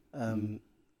 Definitely.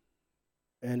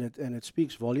 And it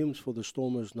speaks volumes for the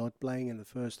Stormers not playing in the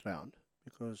first round,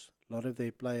 because a lot of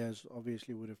their players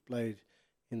obviously would have played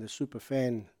in the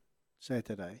Superfan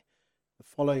Saturday. The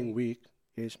following week,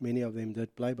 yes, many of them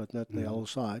did play, but not the whole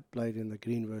side, played in the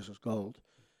green versus gold.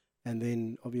 And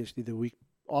then obviously the week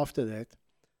after that,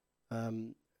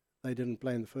 they didn't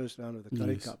play in the first round of the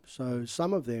Currie Cup. So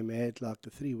some of them had like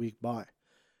a 3-week bye.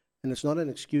 And it's not an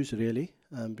excuse really,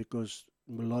 because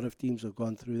a lot of teams have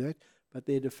gone through that. But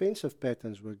their defensive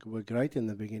patterns were great in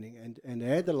the beginning. And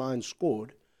had the Lions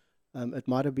scored, it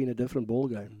might have been a different ball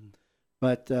game.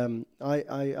 But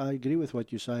I agree with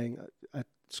what you're saying. At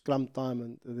scrum time,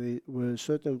 and there were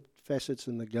certain facets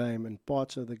in the game and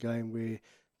parts of the game where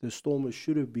the Stormers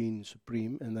should have been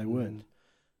supreme, and they weren't.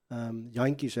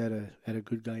 Yankees had a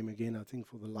good game again, I think,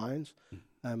 for the Lions.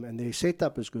 And their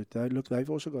setup is good. Look, they've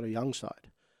also got a young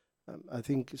side. I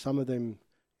think some of them,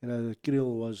 the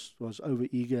Kriel was over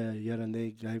eager here and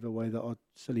there, gave away the odd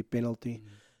silly penalty.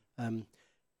 And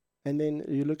then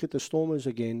you look at the Stormers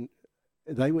again.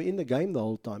 They were in the game the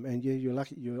whole time, and you're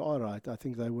lucky. You are right. I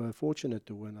think they were fortunate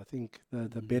to win. I think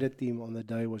the better team on the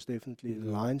day was definitely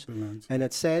the Lions. And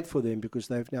it's sad for them because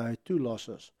they've now had 2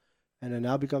 losses, and it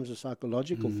now becomes a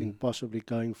psychological thing possibly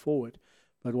going forward.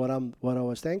 But what I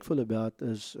was thankful about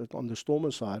is on the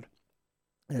Stormer side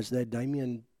is that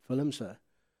Damian Willemse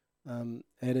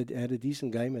had a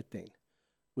decent game at 10,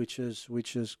 which is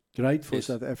great for Yes.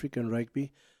 South African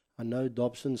rugby. I know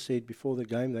Dobson said before the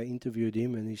game, they interviewed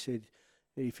him, and he said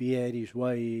if he had his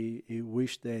way, he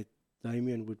wished that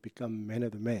Damien would become man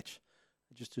of the match,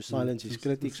 just to silence his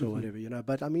critics or whatever, you know.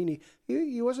 But I mean,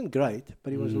 he wasn't great,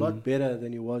 but he was a lot better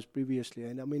than he was previously.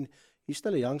 And I mean, he's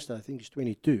still a youngster. I think he's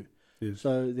 22. Yes.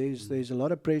 So there's a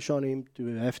lot of pressure on him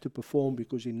to have to perform,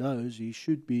 because he knows he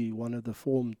should be one of the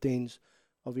form 10s.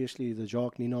 Obviously, the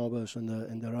Jacques Ninabers and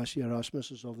the Rassie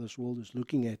Erasmuses of this world is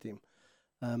looking at him.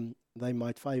 They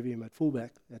might favour him at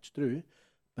fullback. That's true,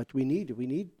 but we need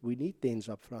 10s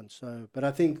up front. So, but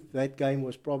I think that game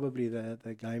was probably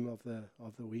the game of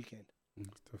the weekend.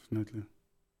 Definitely.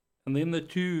 And then the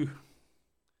two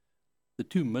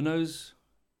minnows,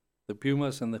 the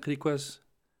Pumas and the Griquas,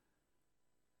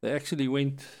 they actually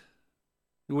went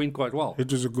quite well.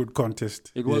 It was a good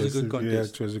contest. It was a good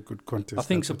contest. Yeah, it was a good contest. I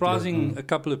think That's what surprising a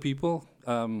couple of people.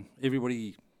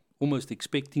 Everybody almost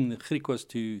expecting the Griquas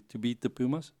to beat the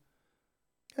Pumas.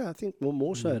 Yeah, I think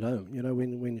more so at home. You know,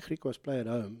 when Griquas play at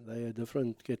home, they're a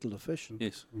different kettle of fish.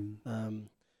 Yes.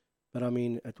 But I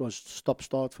mean, it was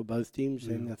stop-start for both teams,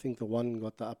 and I think the one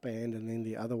got the upper hand and then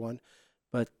the other one.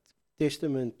 But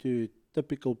testament to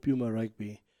typical Puma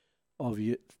rugby of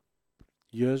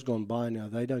years gone by now,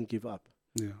 they don't give up.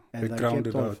 Yeah, And they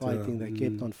kept on fighting, they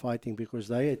kept on fighting, because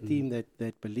they're a team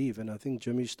that believe. And I think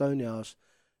Jimmy Stonehouse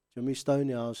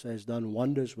has done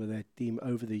wonders with that team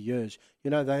over the years.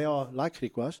 You know, they are, like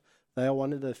Griquas, they are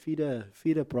one of the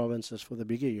feeder provinces for the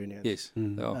bigger unions. Yes.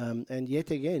 They are. And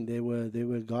yet again, there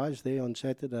were guys there on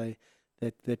Saturday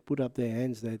that put up their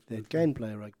hands that can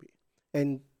play rugby.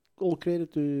 And all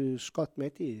credit to Scott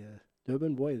Matty,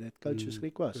 Durban boy that coaches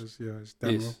Griquas. It's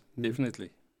done Yes, well. definitely.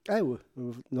 Hey, we're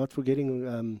not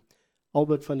forgetting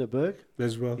Albert van der Berg.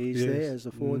 As well. He's there as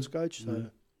the forwards coach. So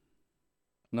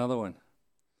Another one.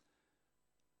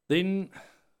 Then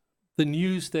the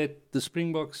news that the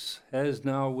Springboks has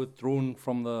now withdrawn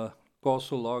from the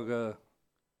Castle Lager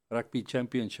Rugby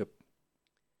Championship.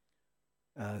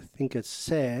 I think it's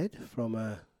sad from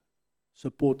a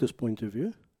supporter's point of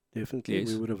view. Definitely, Yes.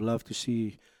 we would have loved to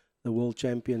see the world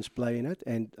champions play in it,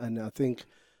 and I think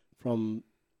from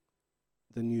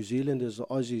the New Zealanders, the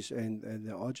Aussies, and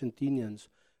the Argentinians,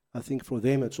 I think for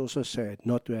them it's also sad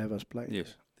not to have us play.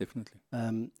 Yes, definitely.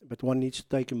 But one needs to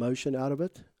take emotion out of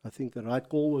it. I think the right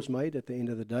call was made at the end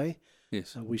of the day.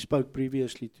 Yes. We spoke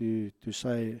previously to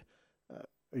say,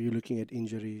 are you looking at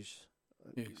injuries?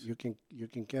 Yes. You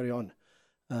can carry on.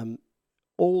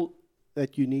 All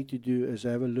that you need to do is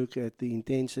have a look at the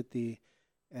intensity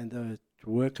and the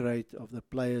work rate of the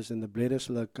players in the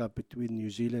Bledisloe Cup between New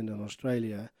Zealand and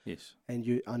Australia. Yes.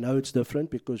 And I know it's different,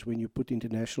 because when you put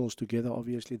internationals together,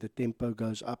 obviously the tempo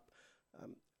goes up,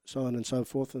 so on and so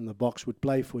forth, and the box would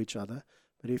play for each other.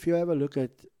 But if you have a look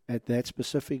at that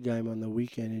specific game on the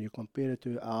weekend and you compare it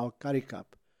to our Currie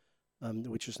Cup,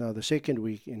 which is now the second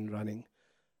week in running,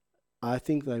 I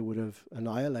think they would have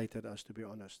annihilated us, to be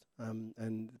honest,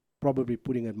 and probably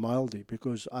putting it mildly,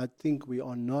 because I think we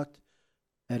are not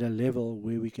at a level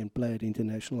where we can play at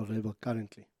international level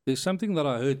currently. There's something that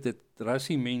I heard that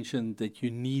Rassie mentioned, that you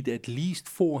need at least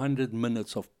 400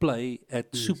 minutes of play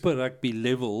at Super Rugby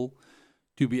level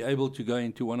to be able to go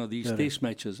into one of these test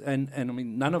matches. And I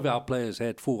mean, none of our players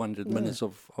had 400 minutes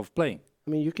of playing. I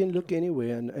mean, you can look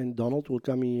anywhere, and Donald will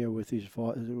come in here with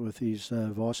his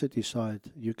varsity side,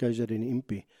 UKZ and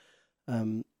Impi.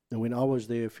 And when I was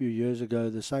there a few years ago,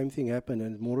 the same thing happened,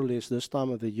 and more or less this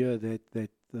time of the year that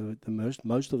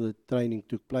most of the training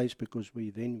took place, because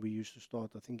we used to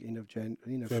start, I think, end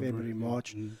of February,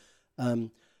 March.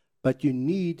 But you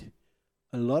need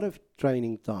a lot of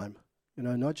training time, you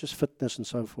know, not just fitness and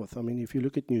so forth. I mean, if you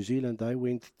look at New Zealand,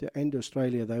 and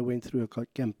Australia, they went through a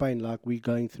campaign like we're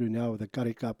going through now with the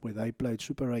Currie Cup, where they played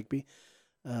Super Rugby.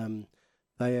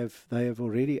 They have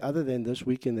already, other than this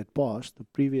weekend that passed, the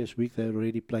previous week they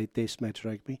already played Test match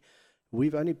rugby.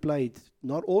 We've only played,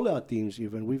 not all our teams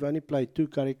even, we've only played two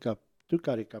Currie Cup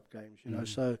games, you know.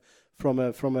 So from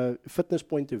a fitness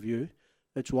point of view,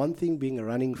 it's one thing being a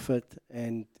running fit,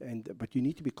 but you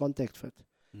need to be contact fit.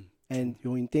 And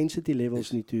your intensity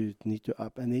levels need to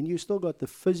up. And then you still got the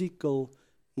physical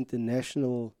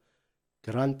international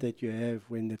grunt that you have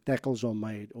when the tackles are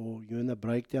made, or you're in a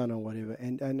breakdown or whatever.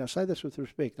 And I say this with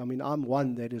respect. I mean, I'm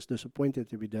one that is disappointed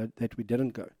that we didn't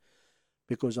go,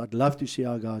 because I'd love to see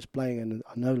our guys playing, and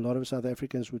I know a lot of South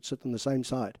Africans would sit on the same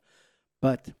side.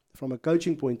 But from a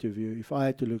coaching point of view, if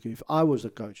I was the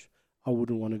coach, I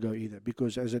wouldn't want to go either,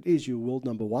 because as it is, you're world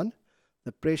number one.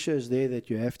 The pressure is there that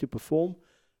you have to perform.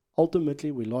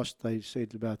 Ultimately, we lost, they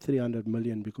said, about 300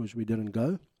 million because we didn't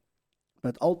go.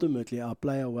 But ultimately, our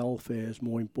player welfare is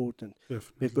more important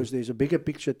Definitely. because there's a bigger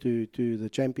picture to the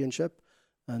championship,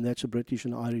 and that's the British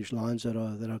and Irish Lions that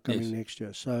are coming Yes. next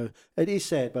year. So it is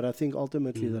sad, but I think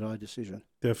ultimately the right decision.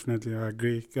 Definitely, I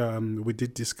agree. We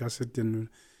did discuss it, and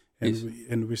Yes.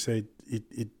 we said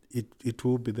it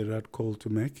will be the right call to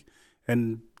make.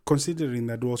 And considering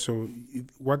that also,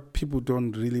 what people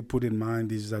don't really put in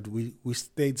mind is that we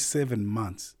stayed 7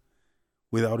 months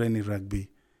without any rugby.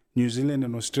 New Zealand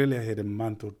and Australia had a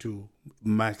month or two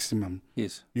maximum,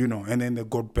 Yes. and then they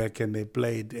got back and they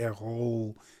played a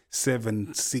whole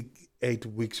 7, 6, 8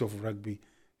 weeks of rugby.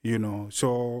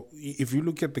 So if you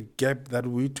look at the gap that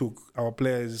we took, our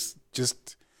players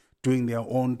just doing their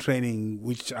own training,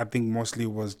 which I think mostly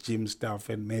was gym stuff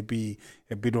and maybe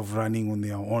a bit of running on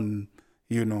their own,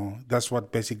 that's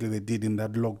what basically they did in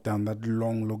that lockdown, that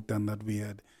long lockdown that we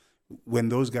had, when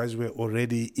those guys were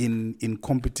already in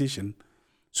competition.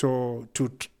 So to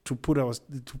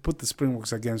put the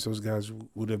Springboks against those guys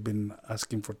would have been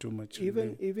asking for too much.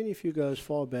 Even if you go as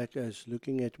far back as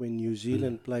looking at when New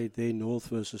Zealand played their North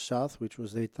versus South, which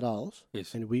was their trials,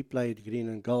 Yes. and we played Green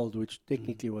and Gold, which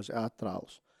technically was our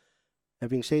trials.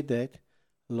 Having said that,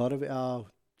 a lot of our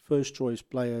first choice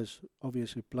players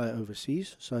obviously play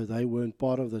overseas, so they weren't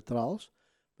part of the trials.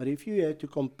 But if you had to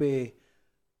compare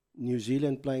New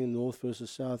Zealand playing North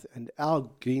versus South and our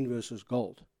Green versus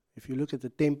Gold, if you look at the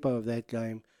tempo of that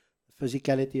game, the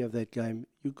physicality of that game,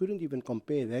 you couldn't even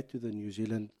compare that to the New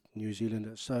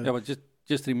Zealanders. So Yeah, but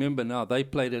just remember now, they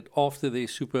played it after their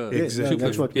super. yes, Exactly.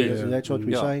 that's what yes. that's what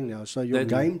we're Yeah. saying now. So your That-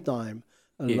 game time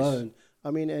Yes. alone,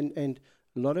 I mean, and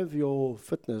a lot of your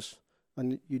fitness,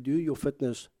 and you do your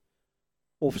fitness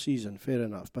off season, fair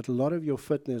enough, but a lot of your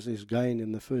fitness is gained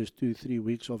in the first 2-3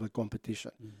 weeks of a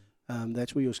competition.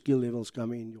 That's where your skill levels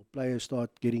come in. Your players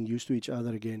start getting used to each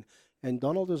other again. And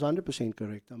Donald is 100%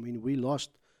 correct. I mean, we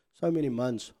lost so many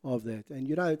months of that. And,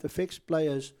 it affects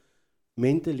players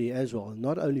mentally as well,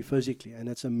 not only physically. And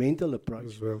it's a mental approach.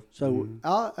 as well. So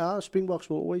our Springboks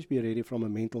will always be ready from a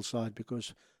mental side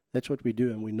because that's what we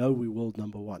do. And we know we're world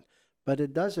number one. But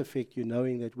it does affect you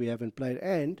knowing that we haven't played.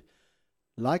 And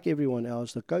like everyone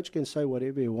else, the coach can say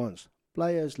whatever he wants.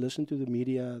 Players listen to the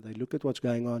media. They look at what's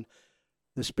going on.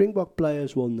 The Springbok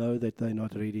players will know that they're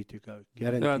not ready to go.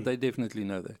 Guaranteed. Yeah, they definitely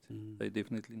know that. They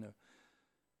definitely know.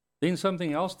 Then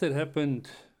something else that happened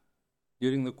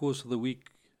during the course of the week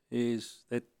is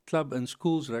that club and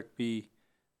schools rugby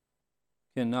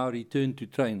can now return to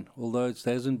train, although it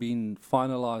hasn't been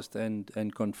finalised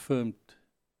and confirmed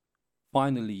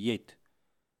finally yet.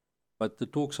 But the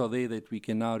talks are there that we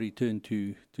can now return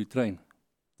to train.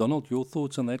 Donald, your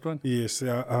thoughts on that one? Yes,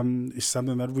 it's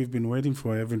something that we've been waiting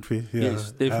for, haven't we? Yeah.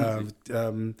 Yes,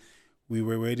 definitely. We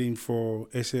were waiting for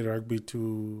SA Rugby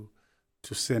to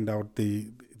send out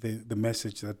the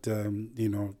message that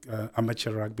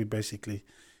amateur rugby basically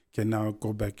can now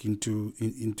go back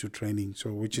into training.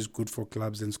 So, which is good for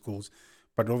clubs and schools,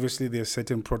 but obviously there are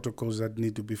certain protocols that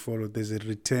need to be followed. There's a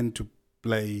return to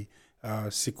play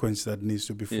sequence that needs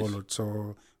to be followed. Yes.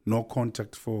 So, no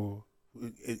contact for.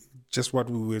 Just what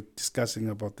we were discussing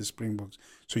about the Springboks.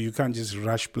 So you can't just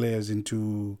rush players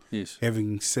into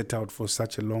having set out for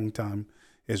such a long time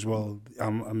as well. I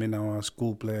mean, our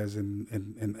school players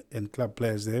and club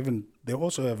players, they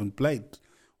also haven't played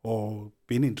or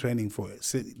been in training for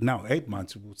now 8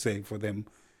 months, we would say, for them.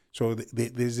 So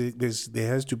there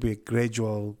has to be a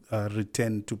gradual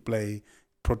return to play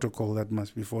protocol that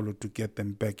must be followed to get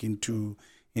them back into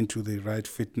the right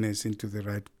fitness, into the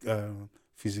right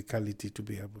physicality to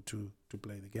be able to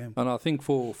play the game. And I think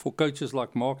for coaches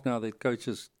like Mark now that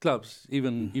coaches clubs,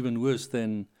 even worse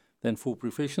than for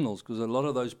professionals, because a lot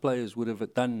of those players would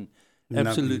have done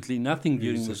absolutely nothing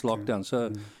during this lockdown.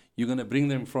 So you're going to bring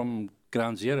them from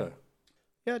ground zero.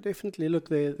 Yeah, definitely. Look,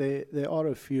 there are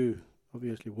a few,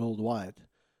 obviously worldwide,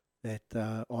 that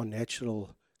are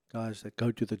natural guys that go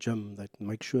to the gym, that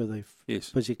make sure they're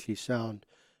physically sound.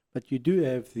 But you do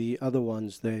have the other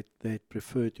ones that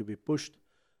prefer to be pushed.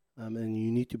 And you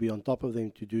need to be on top of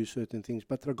them to do certain things.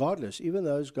 But regardless, even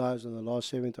those guys in the last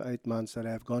 7 to 8 months that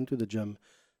have gone to the gym,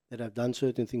 that have done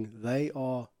certain things, they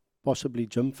are possibly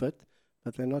gym fit,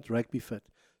 but they're not rugby fit.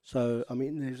 So, I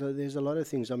mean, there's a lot of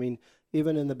things. I mean,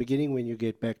 even in the beginning when you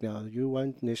get back now, you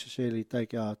won't necessarily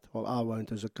take out, well, I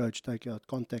won't as a coach, take out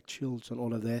contact shields and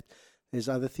all of that. There's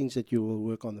other things that you will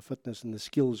work on, the fitness and the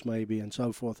skills maybe and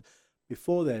so forth,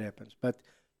 before that happens. But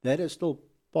that is still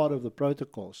part of the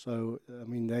protocol. So, I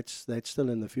mean, that's still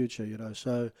in the future,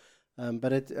 So,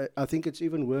 but I think it's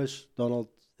even worse, Donald,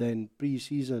 than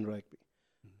pre-season rugby.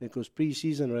 Because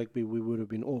pre-season rugby, we would have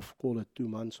been off, call it 2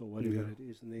 months or whatever it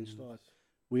is, and then start.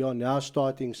 We are now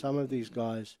starting some of these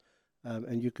guys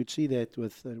And you could see that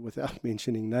without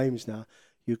mentioning names now,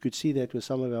 you could see that with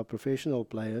some of our professional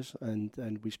players,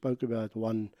 and we spoke about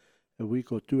one a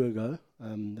week or two ago,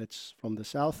 that's from the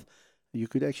south. You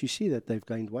could actually see that they've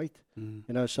gained weight. You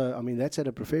know, so I mean that's at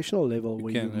a professional level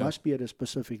where you must be at a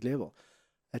specific level.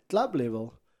 At club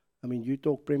level, I mean, you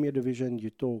talk Premier Division, you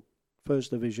talk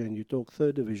First Division, you talk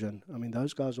Third Division. I mean,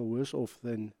 those guys are worse off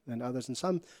than others. And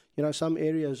some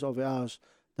areas of ours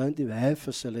don't even have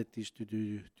facilities to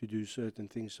do certain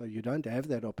things, so you don't have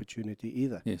that opportunity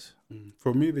either. Yes.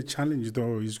 For me, the challenge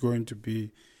though is going to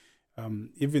be,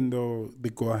 even though the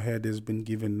go-ahead has been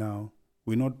given now,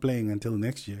 we're not playing until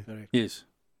next year. Correct. Yes.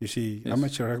 You see, Yes.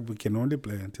 amateur rugby can only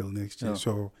play until next year. Yeah.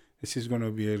 So this is going to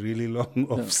be a really long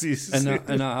off-season.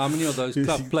 And how many of those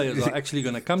club players are actually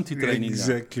going to come to training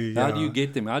Exactly. now? How yeah. do you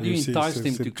get them? How do you see, entice so-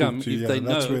 them so to come if they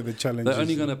that's know where the challenge they're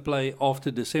only is. going to play after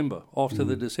December, after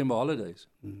the December holidays?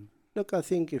 Look, I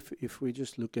think if we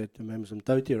just look at the Mamsam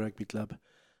Rugby Club,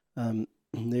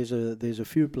 there's a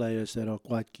few players that are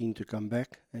quite keen to come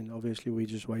back, and obviously we're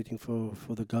just waiting for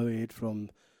the go-ahead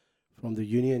from the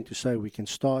union to say we can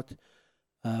start.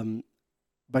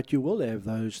 But you will have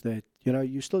those that, you know,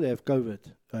 you still have COVID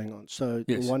going on. So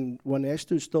Yes. one has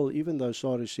to still, even though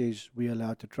SARU says we're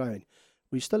allowed to train,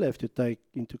 we still have to take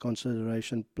into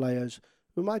consideration players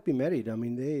who might be married. I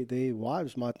mean, their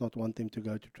wives might not want them to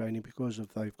go to training because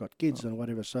of they've got kids and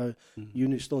whatever. So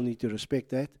you still need to respect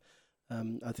that.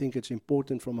 I think it's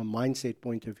important from a mindset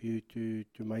point of view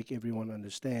to make everyone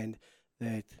understand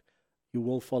that you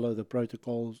will follow the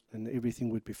protocols and everything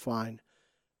would be fine.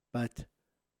 But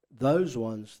those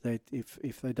ones that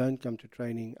if they don't come to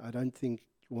training, I don't think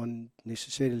one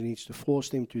necessarily needs to force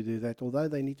them to do that, although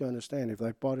they need to understand if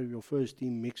they're part of your first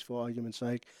team mix, for argument's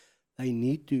sake, they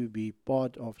need to be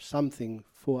part of something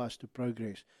for us to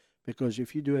progress. Because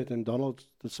if you do it, and Donald's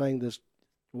saying this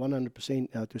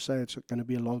 100% now, to say it's going to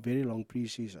be a very long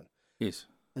pre-season. Yes.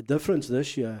 The difference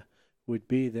this year would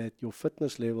be that your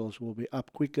fitness levels will be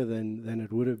up quicker than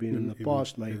it would have been in the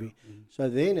past, maybe. So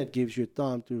then it gives you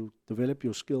time to develop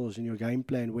your skills and your game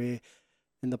plan, where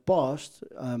in the past,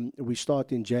 we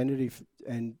start in January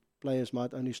and players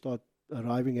might only start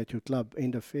arriving at your club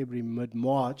end of February,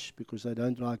 mid-March, because they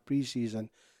don't like pre-season.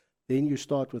 Then you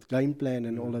start with game plan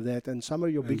and all of that. And some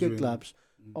of your bigger clubs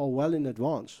are well in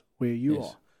advance where you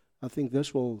are. I think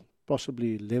this will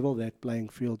possibly level that playing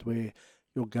field where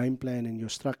your game plan and your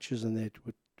structures and that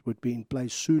would be in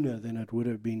place sooner than it would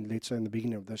have been, let's say, in the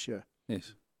beginning of this year.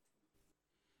 Yes.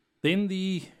 Then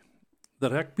the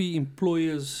rugby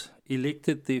employers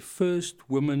elected their first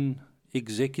women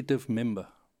executive member.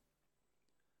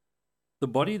 The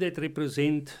body that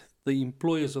represent the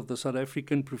employers of the South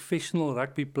African professional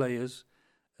rugby players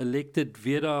elected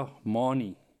Vera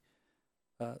Mani,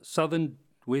 Southwestern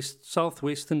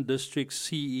District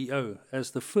CEO,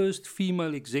 as the first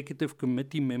female executive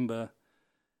committee member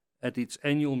at its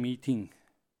annual meeting.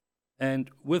 And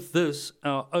with this,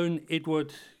 our own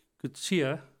Edward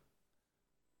Kutsia,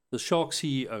 the Shark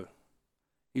CEO,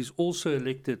 is also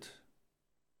elected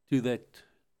to that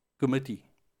committee.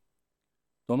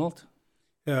 Donald?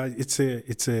 Yeah, it's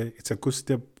a good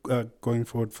step going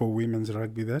forward for women's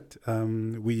rugby. That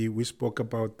we spoke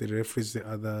about the referees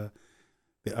the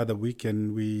other week,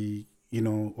 and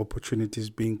opportunities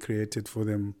being created for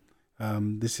them.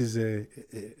 This is a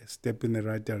step in the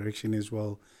right direction as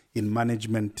well in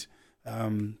management,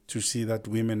 to see that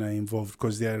women are involved,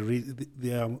 because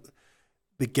the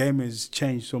game has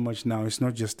changed so much now. It's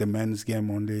not just a men's game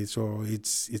only, so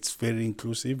it's very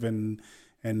inclusive, and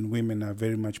women are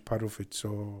very much part of it.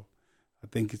 So I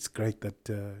think it's great that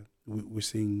we're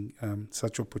seeing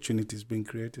such opportunities being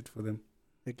created for them.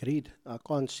 Agreed. I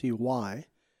can't see why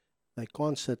they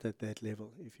can't sit at that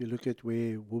level. If you look at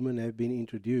where women have been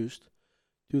introduced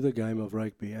to the game of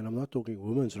rugby, and I'm not talking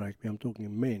women's rugby, I'm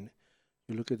talking men.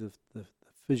 You look at the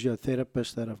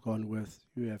physiotherapists that I've gone with,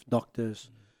 you have doctors,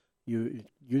 you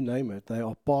name it, they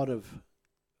are part of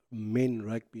men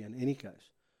rugby in any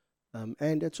case.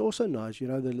 And it's also nice,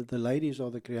 the ladies are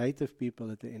the creative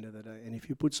people at the end of the day. And if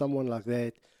you put someone like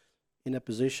that in a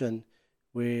position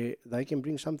where they can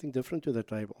bring something different to the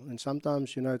table, and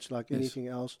sometimes, it's like anything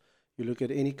else. You look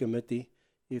at any committee,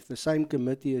 if the same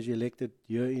committee is elected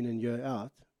year in and year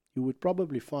out, you would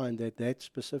probably find that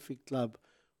specific club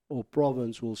or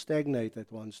province will stagnate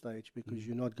at one stage because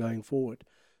you're not going forward.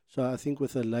 So I think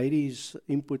with the ladies'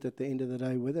 input at the end of the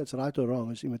day, whether it's right or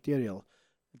wrong, it's immaterial.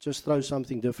 Just throw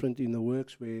something different in the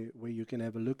works where you can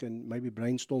have a look and maybe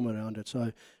brainstorm around it.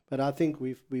 So, but I think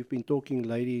we've been talking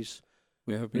ladies,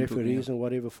 We have been referees and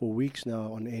whatever for weeks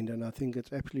now on end, and I think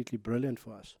it's absolutely brilliant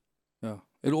for us. Yeah,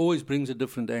 it always brings a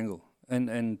different angle,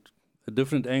 and a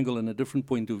different angle and a different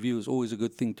point of view is always a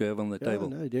good thing to have on the table.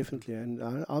 No, definitely.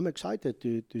 And I'm excited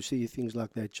to see things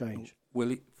like that change.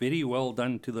 Well, very well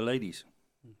done to the ladies.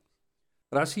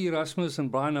 Rassie Erasmus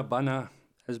and Brian Abana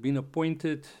has been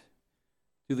appointed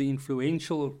to the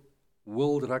influential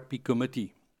World Rugby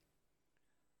Committee.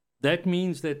 That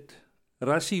means that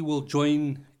Rassie will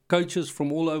join coaches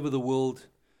from all over the world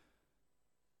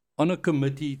on a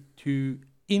committee to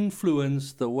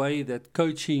influence the way that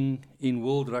coaching in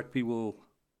World Rugby will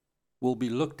be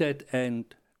looked at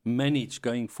and managed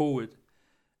going forward.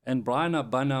 And Brian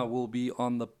Abana will be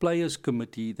on the Players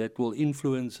Committee that will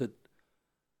influence it,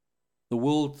 the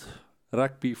World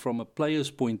Rugby from a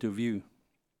player's point of view.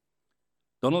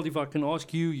 Donald, if I can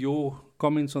ask you your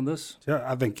comments on this? Yeah,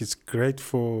 I think it's great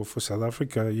for South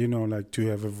Africa, like to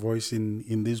have a voice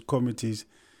in these committees.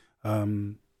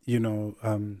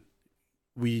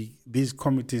 These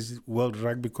committees, World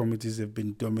Rugby committees, have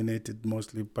been dominated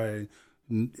mostly by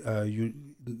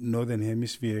Northern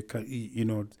Hemisphere,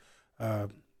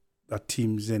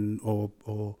 teams and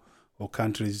or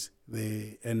countries.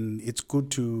 And it's good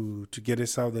to get a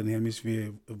Southern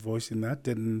Hemisphere voice in that,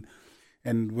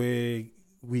 and where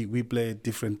we play a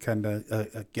different kind of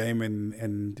a game,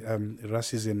 and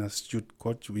Russ is an astute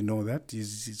coach. We know that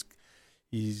he's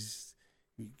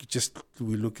just,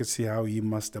 we look and see how he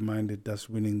masterminded us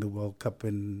winning the World Cup,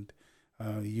 and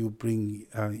you bring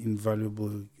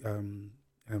invaluable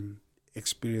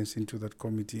experience into that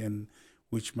committee, and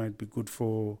which might be good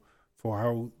for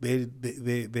how they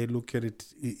look at it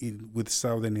with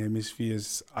Southern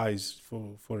Hemisphere's eyes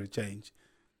for a change.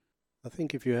 I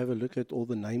think if you have a look at all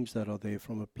the names that are there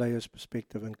from a player's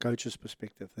perspective and coach's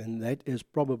perspective, then that is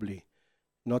probably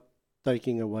not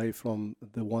taking away from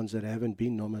the ones that haven't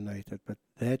been nominated, but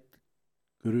that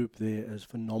group there is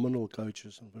phenomenal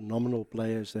coaches and phenomenal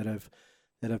players that have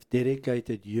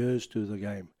dedicated years to the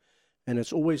game. And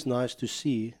it's always nice to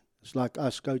see, it's like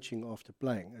us coaching after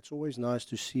playing, it's always nice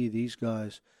to see these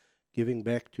guys giving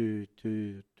back to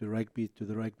rugby, to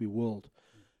the rugby world.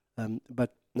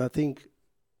 But I think,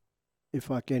 if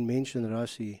I can mention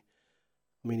Rassie,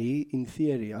 I mean, he, in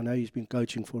theory, I know he's been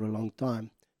coaching for a long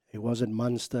time. He was at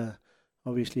Munster,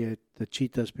 obviously at the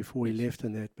Cheetahs before he left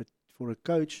and that. But for a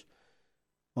coach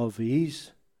of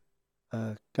his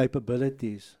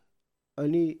capabilities,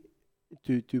 only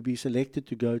to be selected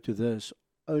to go to this,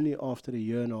 only after 1.5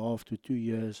 years to 2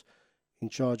 years in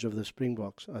charge of the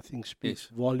Springboks, I think speaks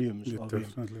volumes of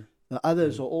definitely. him. The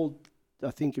others are all,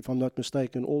 I think, if I'm not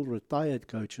mistaken, all retired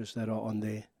coaches that are on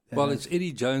there. Well, it's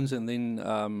Eddie Jones and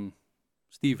then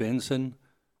Steve Henson.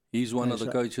 He's one of the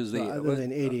coaches there. Other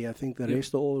than Eddie, I think the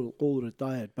rest are all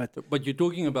retired. But you're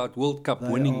talking about World Cup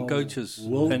winning coaches,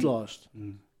 world class.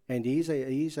 And he's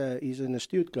an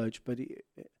astute coach. But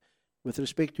with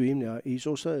respect to him now, he's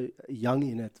also young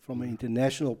in it from an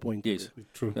international point of view.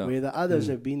 True. Yeah. Where the others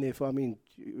have been there for. I mean,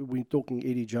 we're talking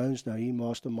Eddie Jones now. He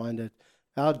masterminded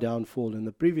our downfall in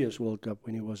the previous World Cup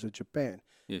when he was at Japan.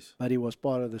 Yes. But he was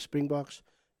part of the Springboks.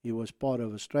 He was part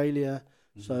of Australia.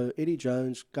 So Eddie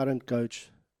Jones, current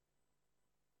coach,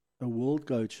 a world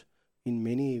coach in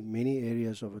many, many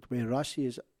areas of it, where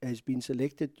Rassie has been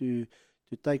selected to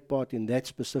take part in that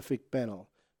specific panel,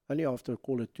 only after,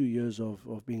 call it 2 years of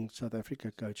being South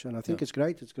Africa coach. And I think it's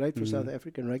great. It's great for South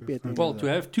African rugby. Well, to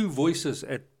have two voices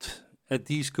at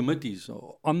these committees,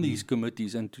 or on these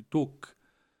committees, and to talk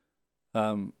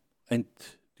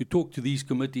to these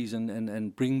committees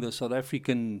and bring the South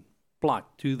African plight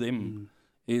to them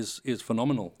is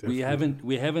phenomenal. Definitely.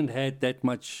 We haven't had that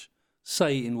much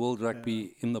say in world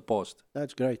rugby in the past.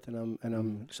 That's great, and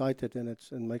I'm excited, and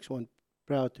it makes one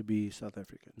proud to be South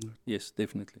African. Yes,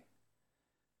 definitely.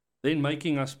 Then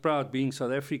making us proud being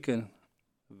South African,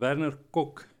 Werner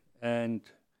Kok and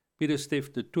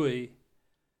Pieter-Steph du Toit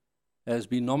has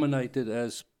been nominated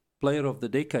as Player of the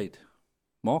Decade.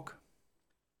 Mark?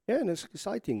 Yeah, and it's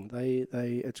exciting.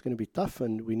 It's going to be tough,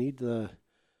 and we need the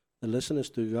listeners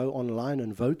to go online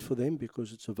and vote for them,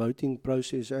 because it's a voting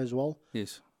process as well.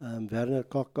 Yes. Werner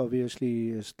Kok obviously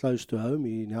is close to home.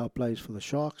 He now plays for the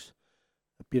Sharks.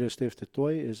 Pieter-Steph du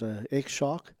Toit is an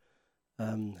ex-Shark.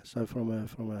 So from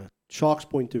a Sharks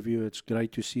point of view, it's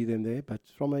great to see them there. But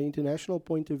from an international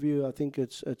point of view, I think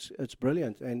it's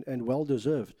brilliant and well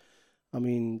deserved. I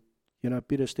mean,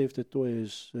 Pieter-Steph du Toit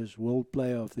is World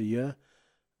Player of the Year.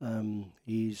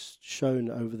 He's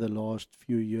shown over the last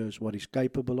few years what he's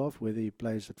capable of, whether he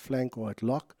plays at flank or at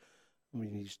lock. I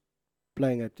mean, he's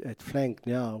playing at flank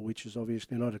now, which is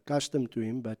obviously not accustomed to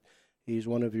him, but he's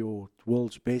one of your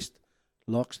world's best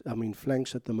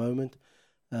flanks at the moment.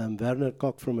 Werner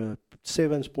Kok, from a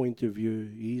sevens point of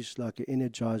view, he's like an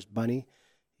energized bunny.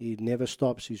 He never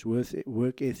stops. His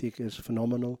work ethic is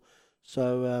phenomenal.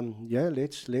 So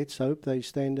let's hope they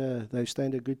stand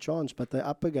a good chance. But they're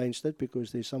up against it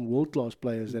because there's some world class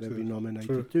players that have been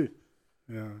nominated too.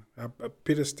 Yeah,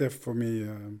 Peter Steff for me,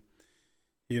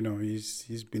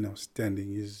 he's been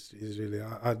outstanding. He's really.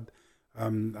 I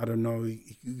don't know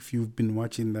if you've been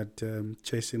watching that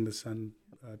Chasing the Sun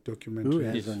documentary. Who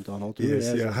hasn't, Donald?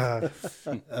 Yes, yeah.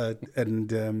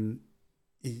 And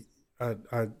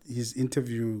his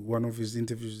interview, one of his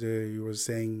interviews there, he was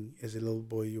saying as a little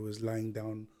boy he was lying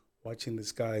down watching the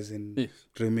skies and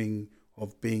dreaming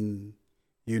of being,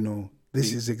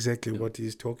 this is exactly what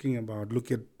he's talking about.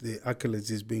 Look at the accolades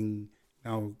he's being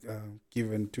now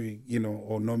given to,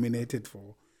 or nominated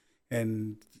for.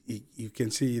 And you can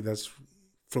see that's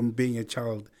from being a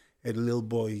child, a little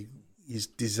boy, his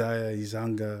desire, his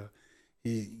hunger,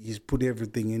 he's put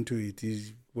everything into it.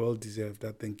 He's well deserved.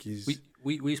 I think he's...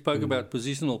 We spoke about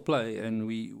positional play, and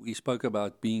we spoke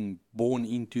about being born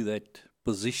into that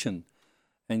position.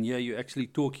 And yeah, you're actually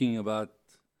talking about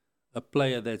a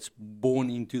player that's born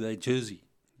into that jersey.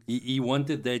 He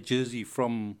wanted that jersey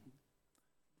from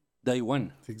day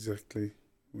one. Exactly,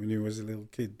 when he was a little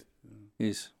kid.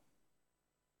 Yes.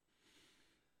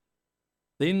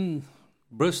 Then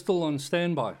Bristol on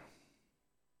standby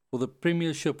for the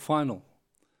Premiership final.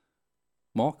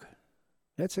 Mark?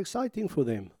 That's exciting for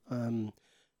them.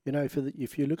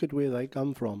 If you look at where they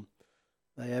come from,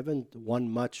 they haven't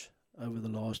won much over the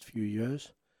last few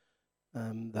years.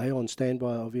 They're on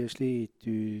standby, obviously,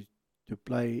 to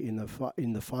play in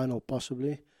the final,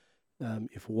 possibly,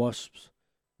 if Wasps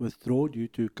withdraw due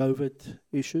to COVID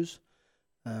issues.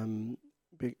 And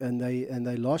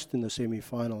they lost in the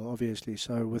semi-final, obviously.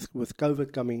 So with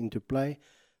COVID coming into play,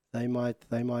 they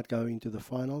might go into the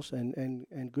finals,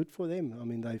 and good for them. I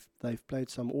mean, they've played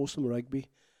some awesome rugby.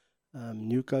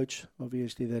 New coach,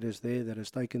 obviously, that is there, that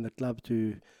has taken the club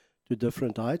to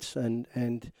different heights, and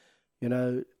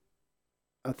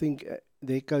I think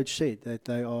their coach said that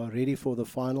they are ready for the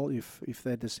final if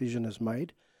that decision is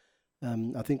made.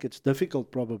 I think it's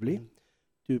difficult probably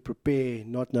to prepare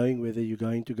not knowing whether you're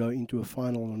going to go into a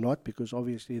final or not, because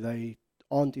obviously they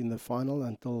aren't in the final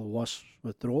until Wasps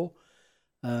withdraw.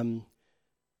 And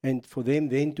for them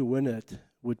then to win it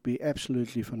would be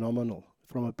absolutely phenomenal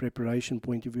from a preparation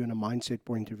point of view and a mindset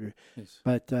point of view. Yes.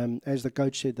 But as the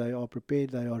coach said, they are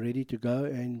prepared, they are ready to go,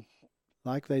 and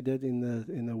like they did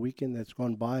in the weekend that's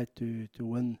gone by to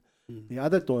win the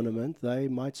other tournament, they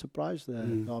might surprise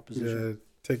the opposition. Yeah,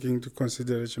 taking into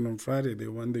consideration on Friday, they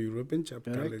won the European Cup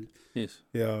Challenge. Yes.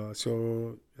 Yeah,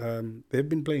 so they've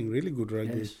been playing really good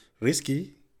rugby. Yes.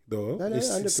 Risky, though. No, it's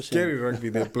 100%. scary rugby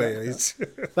they play.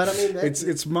 But I mean,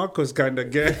 it's Marcos kind of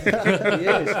game.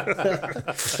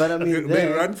 yes. But I mean,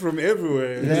 they run from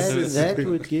everywhere. That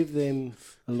would give them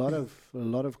a lot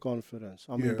of confidence.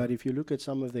 I mean, Yeah. but if you look at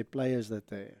some of their players that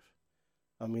they have,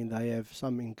 I mean, they have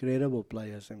some incredible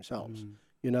players themselves.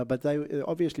 But they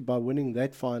obviously, by winning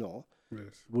that final,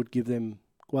 Yes. would give them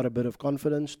quite a bit of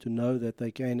confidence to know that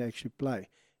they can actually play.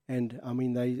 And I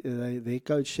mean, their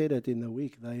coach said it in the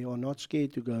week. They are not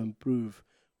scared to go and prove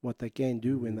what they can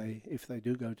do if they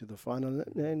do go to the final,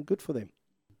 and good for them.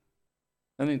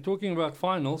 And then talking about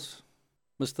finals,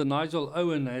 Mr. Nigel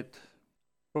Owen had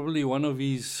probably one of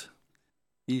his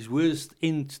worst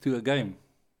ends to a game.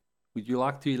 Would you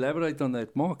like to elaborate on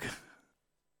that, Mark?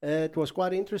 It was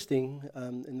quite interesting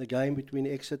in the game between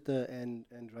Exeter and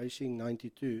Racing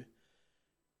 92.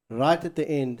 Right at the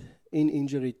end, in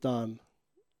injury time,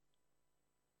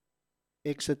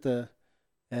 Exeter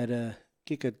had a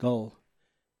kick at goal,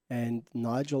 and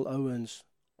Nigel Owens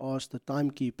asked the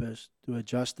timekeepers to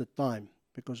adjust the time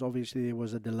because obviously there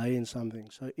was a delay in something.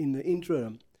 So in the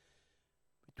interim,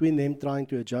 between them trying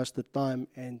to adjust the time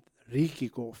and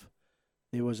re-kick off,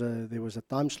 there was a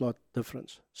time slot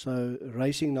difference. So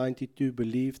Racing 92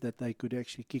 believed that they could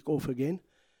actually kick off again,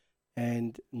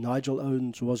 and Nigel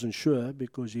Owens wasn't sure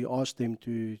because he asked them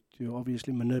to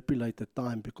obviously manipulate the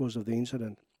time because of the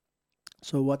incident.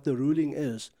 So what the ruling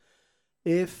is,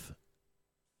 if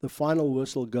the final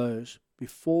whistle goes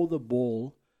before the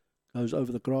ball goes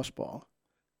over the crossbar,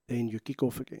 then you kick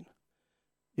off again.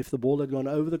 If the ball had gone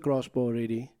over the crossbar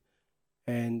already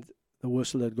and the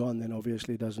whistle had gone, then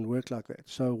obviously it doesn't work like that.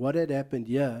 So what had happened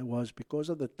here was, because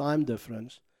of the time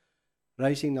difference,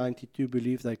 Racing 92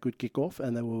 believed they could kick off,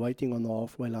 and they were waiting on the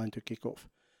halfway line to kick off.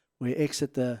 Where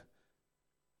Exeter,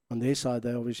 on their side,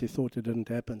 they obviously thought it didn't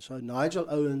happen. So Nigel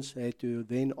Owens had to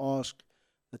then ask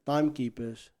the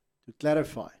timekeepers to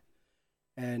clarify.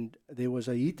 And there was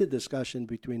a heated discussion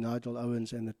between Nigel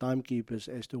Owens and the timekeepers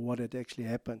as to what had actually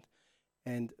happened.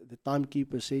 And the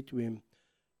timekeeper said to him,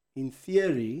 in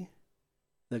theory,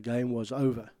 the game was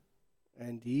over.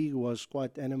 And he was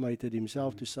quite animated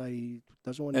himself to say he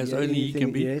doesn't want to As hear only he anything.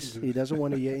 can be. Yes, he doesn't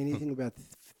want to hear anything about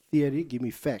theory. Give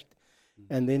me fact.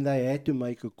 And then they had to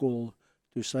make a call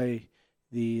to say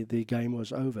the game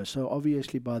was over. So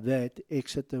obviously by that,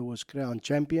 Exeter was crowned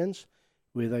champions,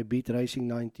 where they beat Racing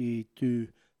 92,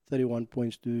 31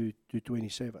 points to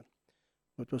 27.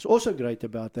 What was also great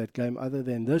about that game, other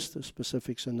than this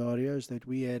specific scenario, is that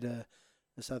we had a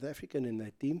South African in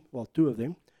that team. Well, two of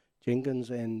them, Jenkins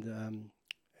and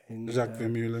Jacques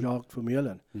Vermeulen. Jacques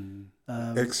Vermeulen.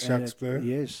 Ex-Sharks player.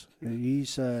 Yes,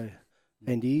 he's a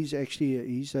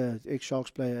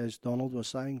ex-Sharks player, as Donald was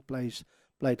saying,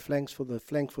 played flank for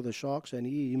the Sharks, and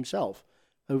he himself,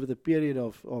 over the period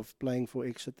of playing for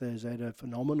Exeter, has had a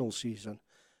phenomenal season.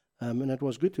 And it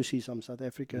was good to see some South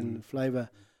African flavour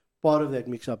part of that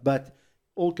mix-up. But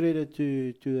all credit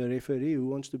to the referee who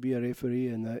wants to be a referee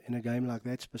in a game like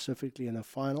that, specifically in a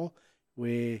final,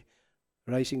 where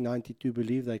Racing 92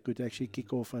 believed they could actually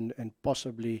kick off and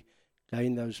possibly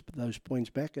gain those points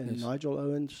back. And Yes. Nigel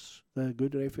Owens, the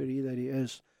good referee that he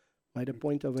is, made a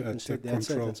point of it and said, take that's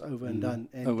it, control. it's over and done.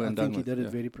 And Over I and think done he did with, it yeah.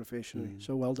 very professionally. Mm.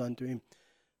 So well done to him.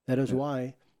 That is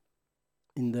why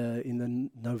in the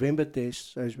November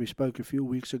test, as we spoke a few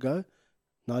weeks ago,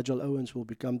 Nigel Owens will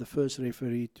become the first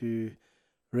referee to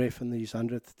ref in his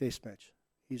 100th test match.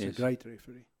 He's a Yes. great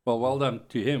referee. Well done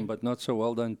to him, but not so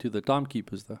well done to the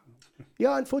timekeepers, though.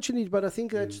 Yeah, unfortunately, but I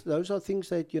think those are things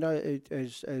that,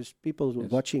 as people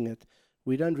Yes. watching it,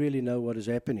 we don't really know what is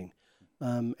happening.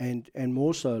 And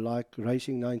more so, like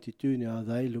Racing 92 now,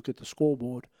 they look at the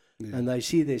scoreboard and they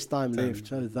see there's time left.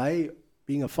 So they,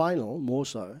 being a final, more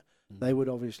so, they would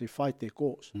obviously fight their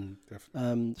cause.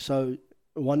 Definitely. So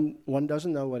one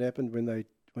doesn't know what happened when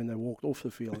they walked off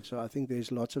the field. So I think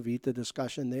there's lots of heated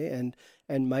discussion there,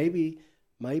 and maybe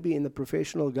in the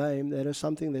professional game that is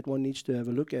something that one needs to have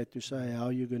a look at, to say how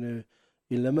you're going to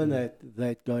eliminate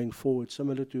that going forward.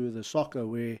 Similar to the soccer,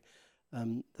 where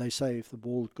they say if the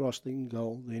ball crossed in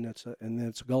goal, then it's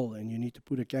a goal, and you need to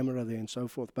put a camera there and so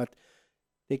forth. But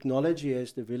technology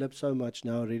has developed so much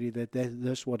now already that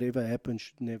this whatever happens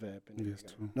should never happen. in a Yes,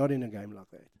 game. true. Not in a game like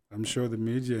that. I'm sure the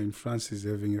media in France is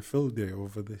having a field day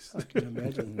over this. I can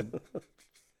imagine.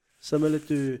 Similar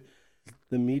to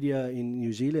the media in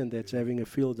New Zealand that's having a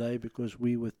field day because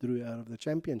we withdrew out of the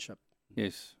championship.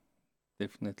 Yes,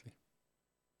 definitely.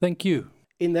 Thank you.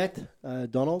 In that,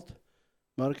 Donald,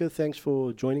 Marco, thanks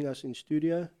for joining us in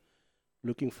studio.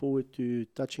 Looking forward to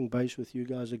touching base with you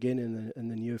guys again in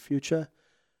the near future.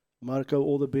 Marco,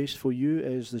 all the best for you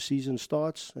as the season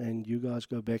starts and you guys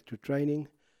go back to training.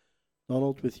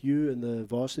 Donald, with you and the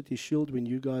Varsity Shield, when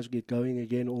you guys get going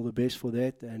again, all the best for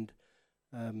that, and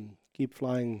keep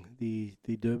flying the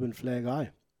Durban flag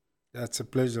high. That's a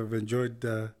pleasure. I've enjoyed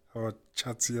our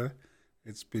chats here.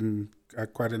 It's been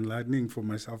quite enlightening for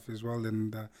myself as well,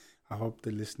 and I hope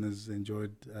the listeners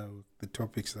enjoyed the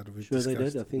topics that we've Sure discussed. they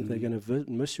did. I think they're going to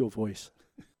miss your voice.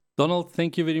 Donald,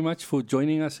 thank you very much for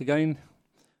joining us again.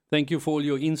 Thank you for all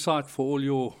your insight, for all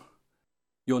your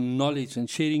knowledge and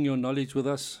sharing your knowledge with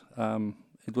us.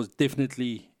 It was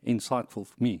definitely insightful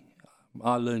for me.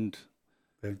 I learned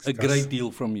Thanks, a Gus. great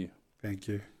deal from you. Thank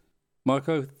you.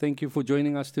 Marco, thank you for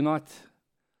joining us tonight.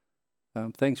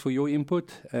 Thanks for your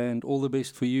input, and all the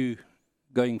best for you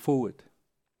going forward.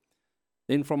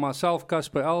 Then from myself,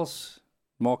 Casper Els,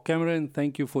 Mark Cameron,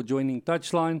 thank you for joining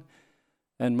Touchline,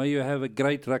 and may you have a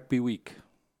great rugby week.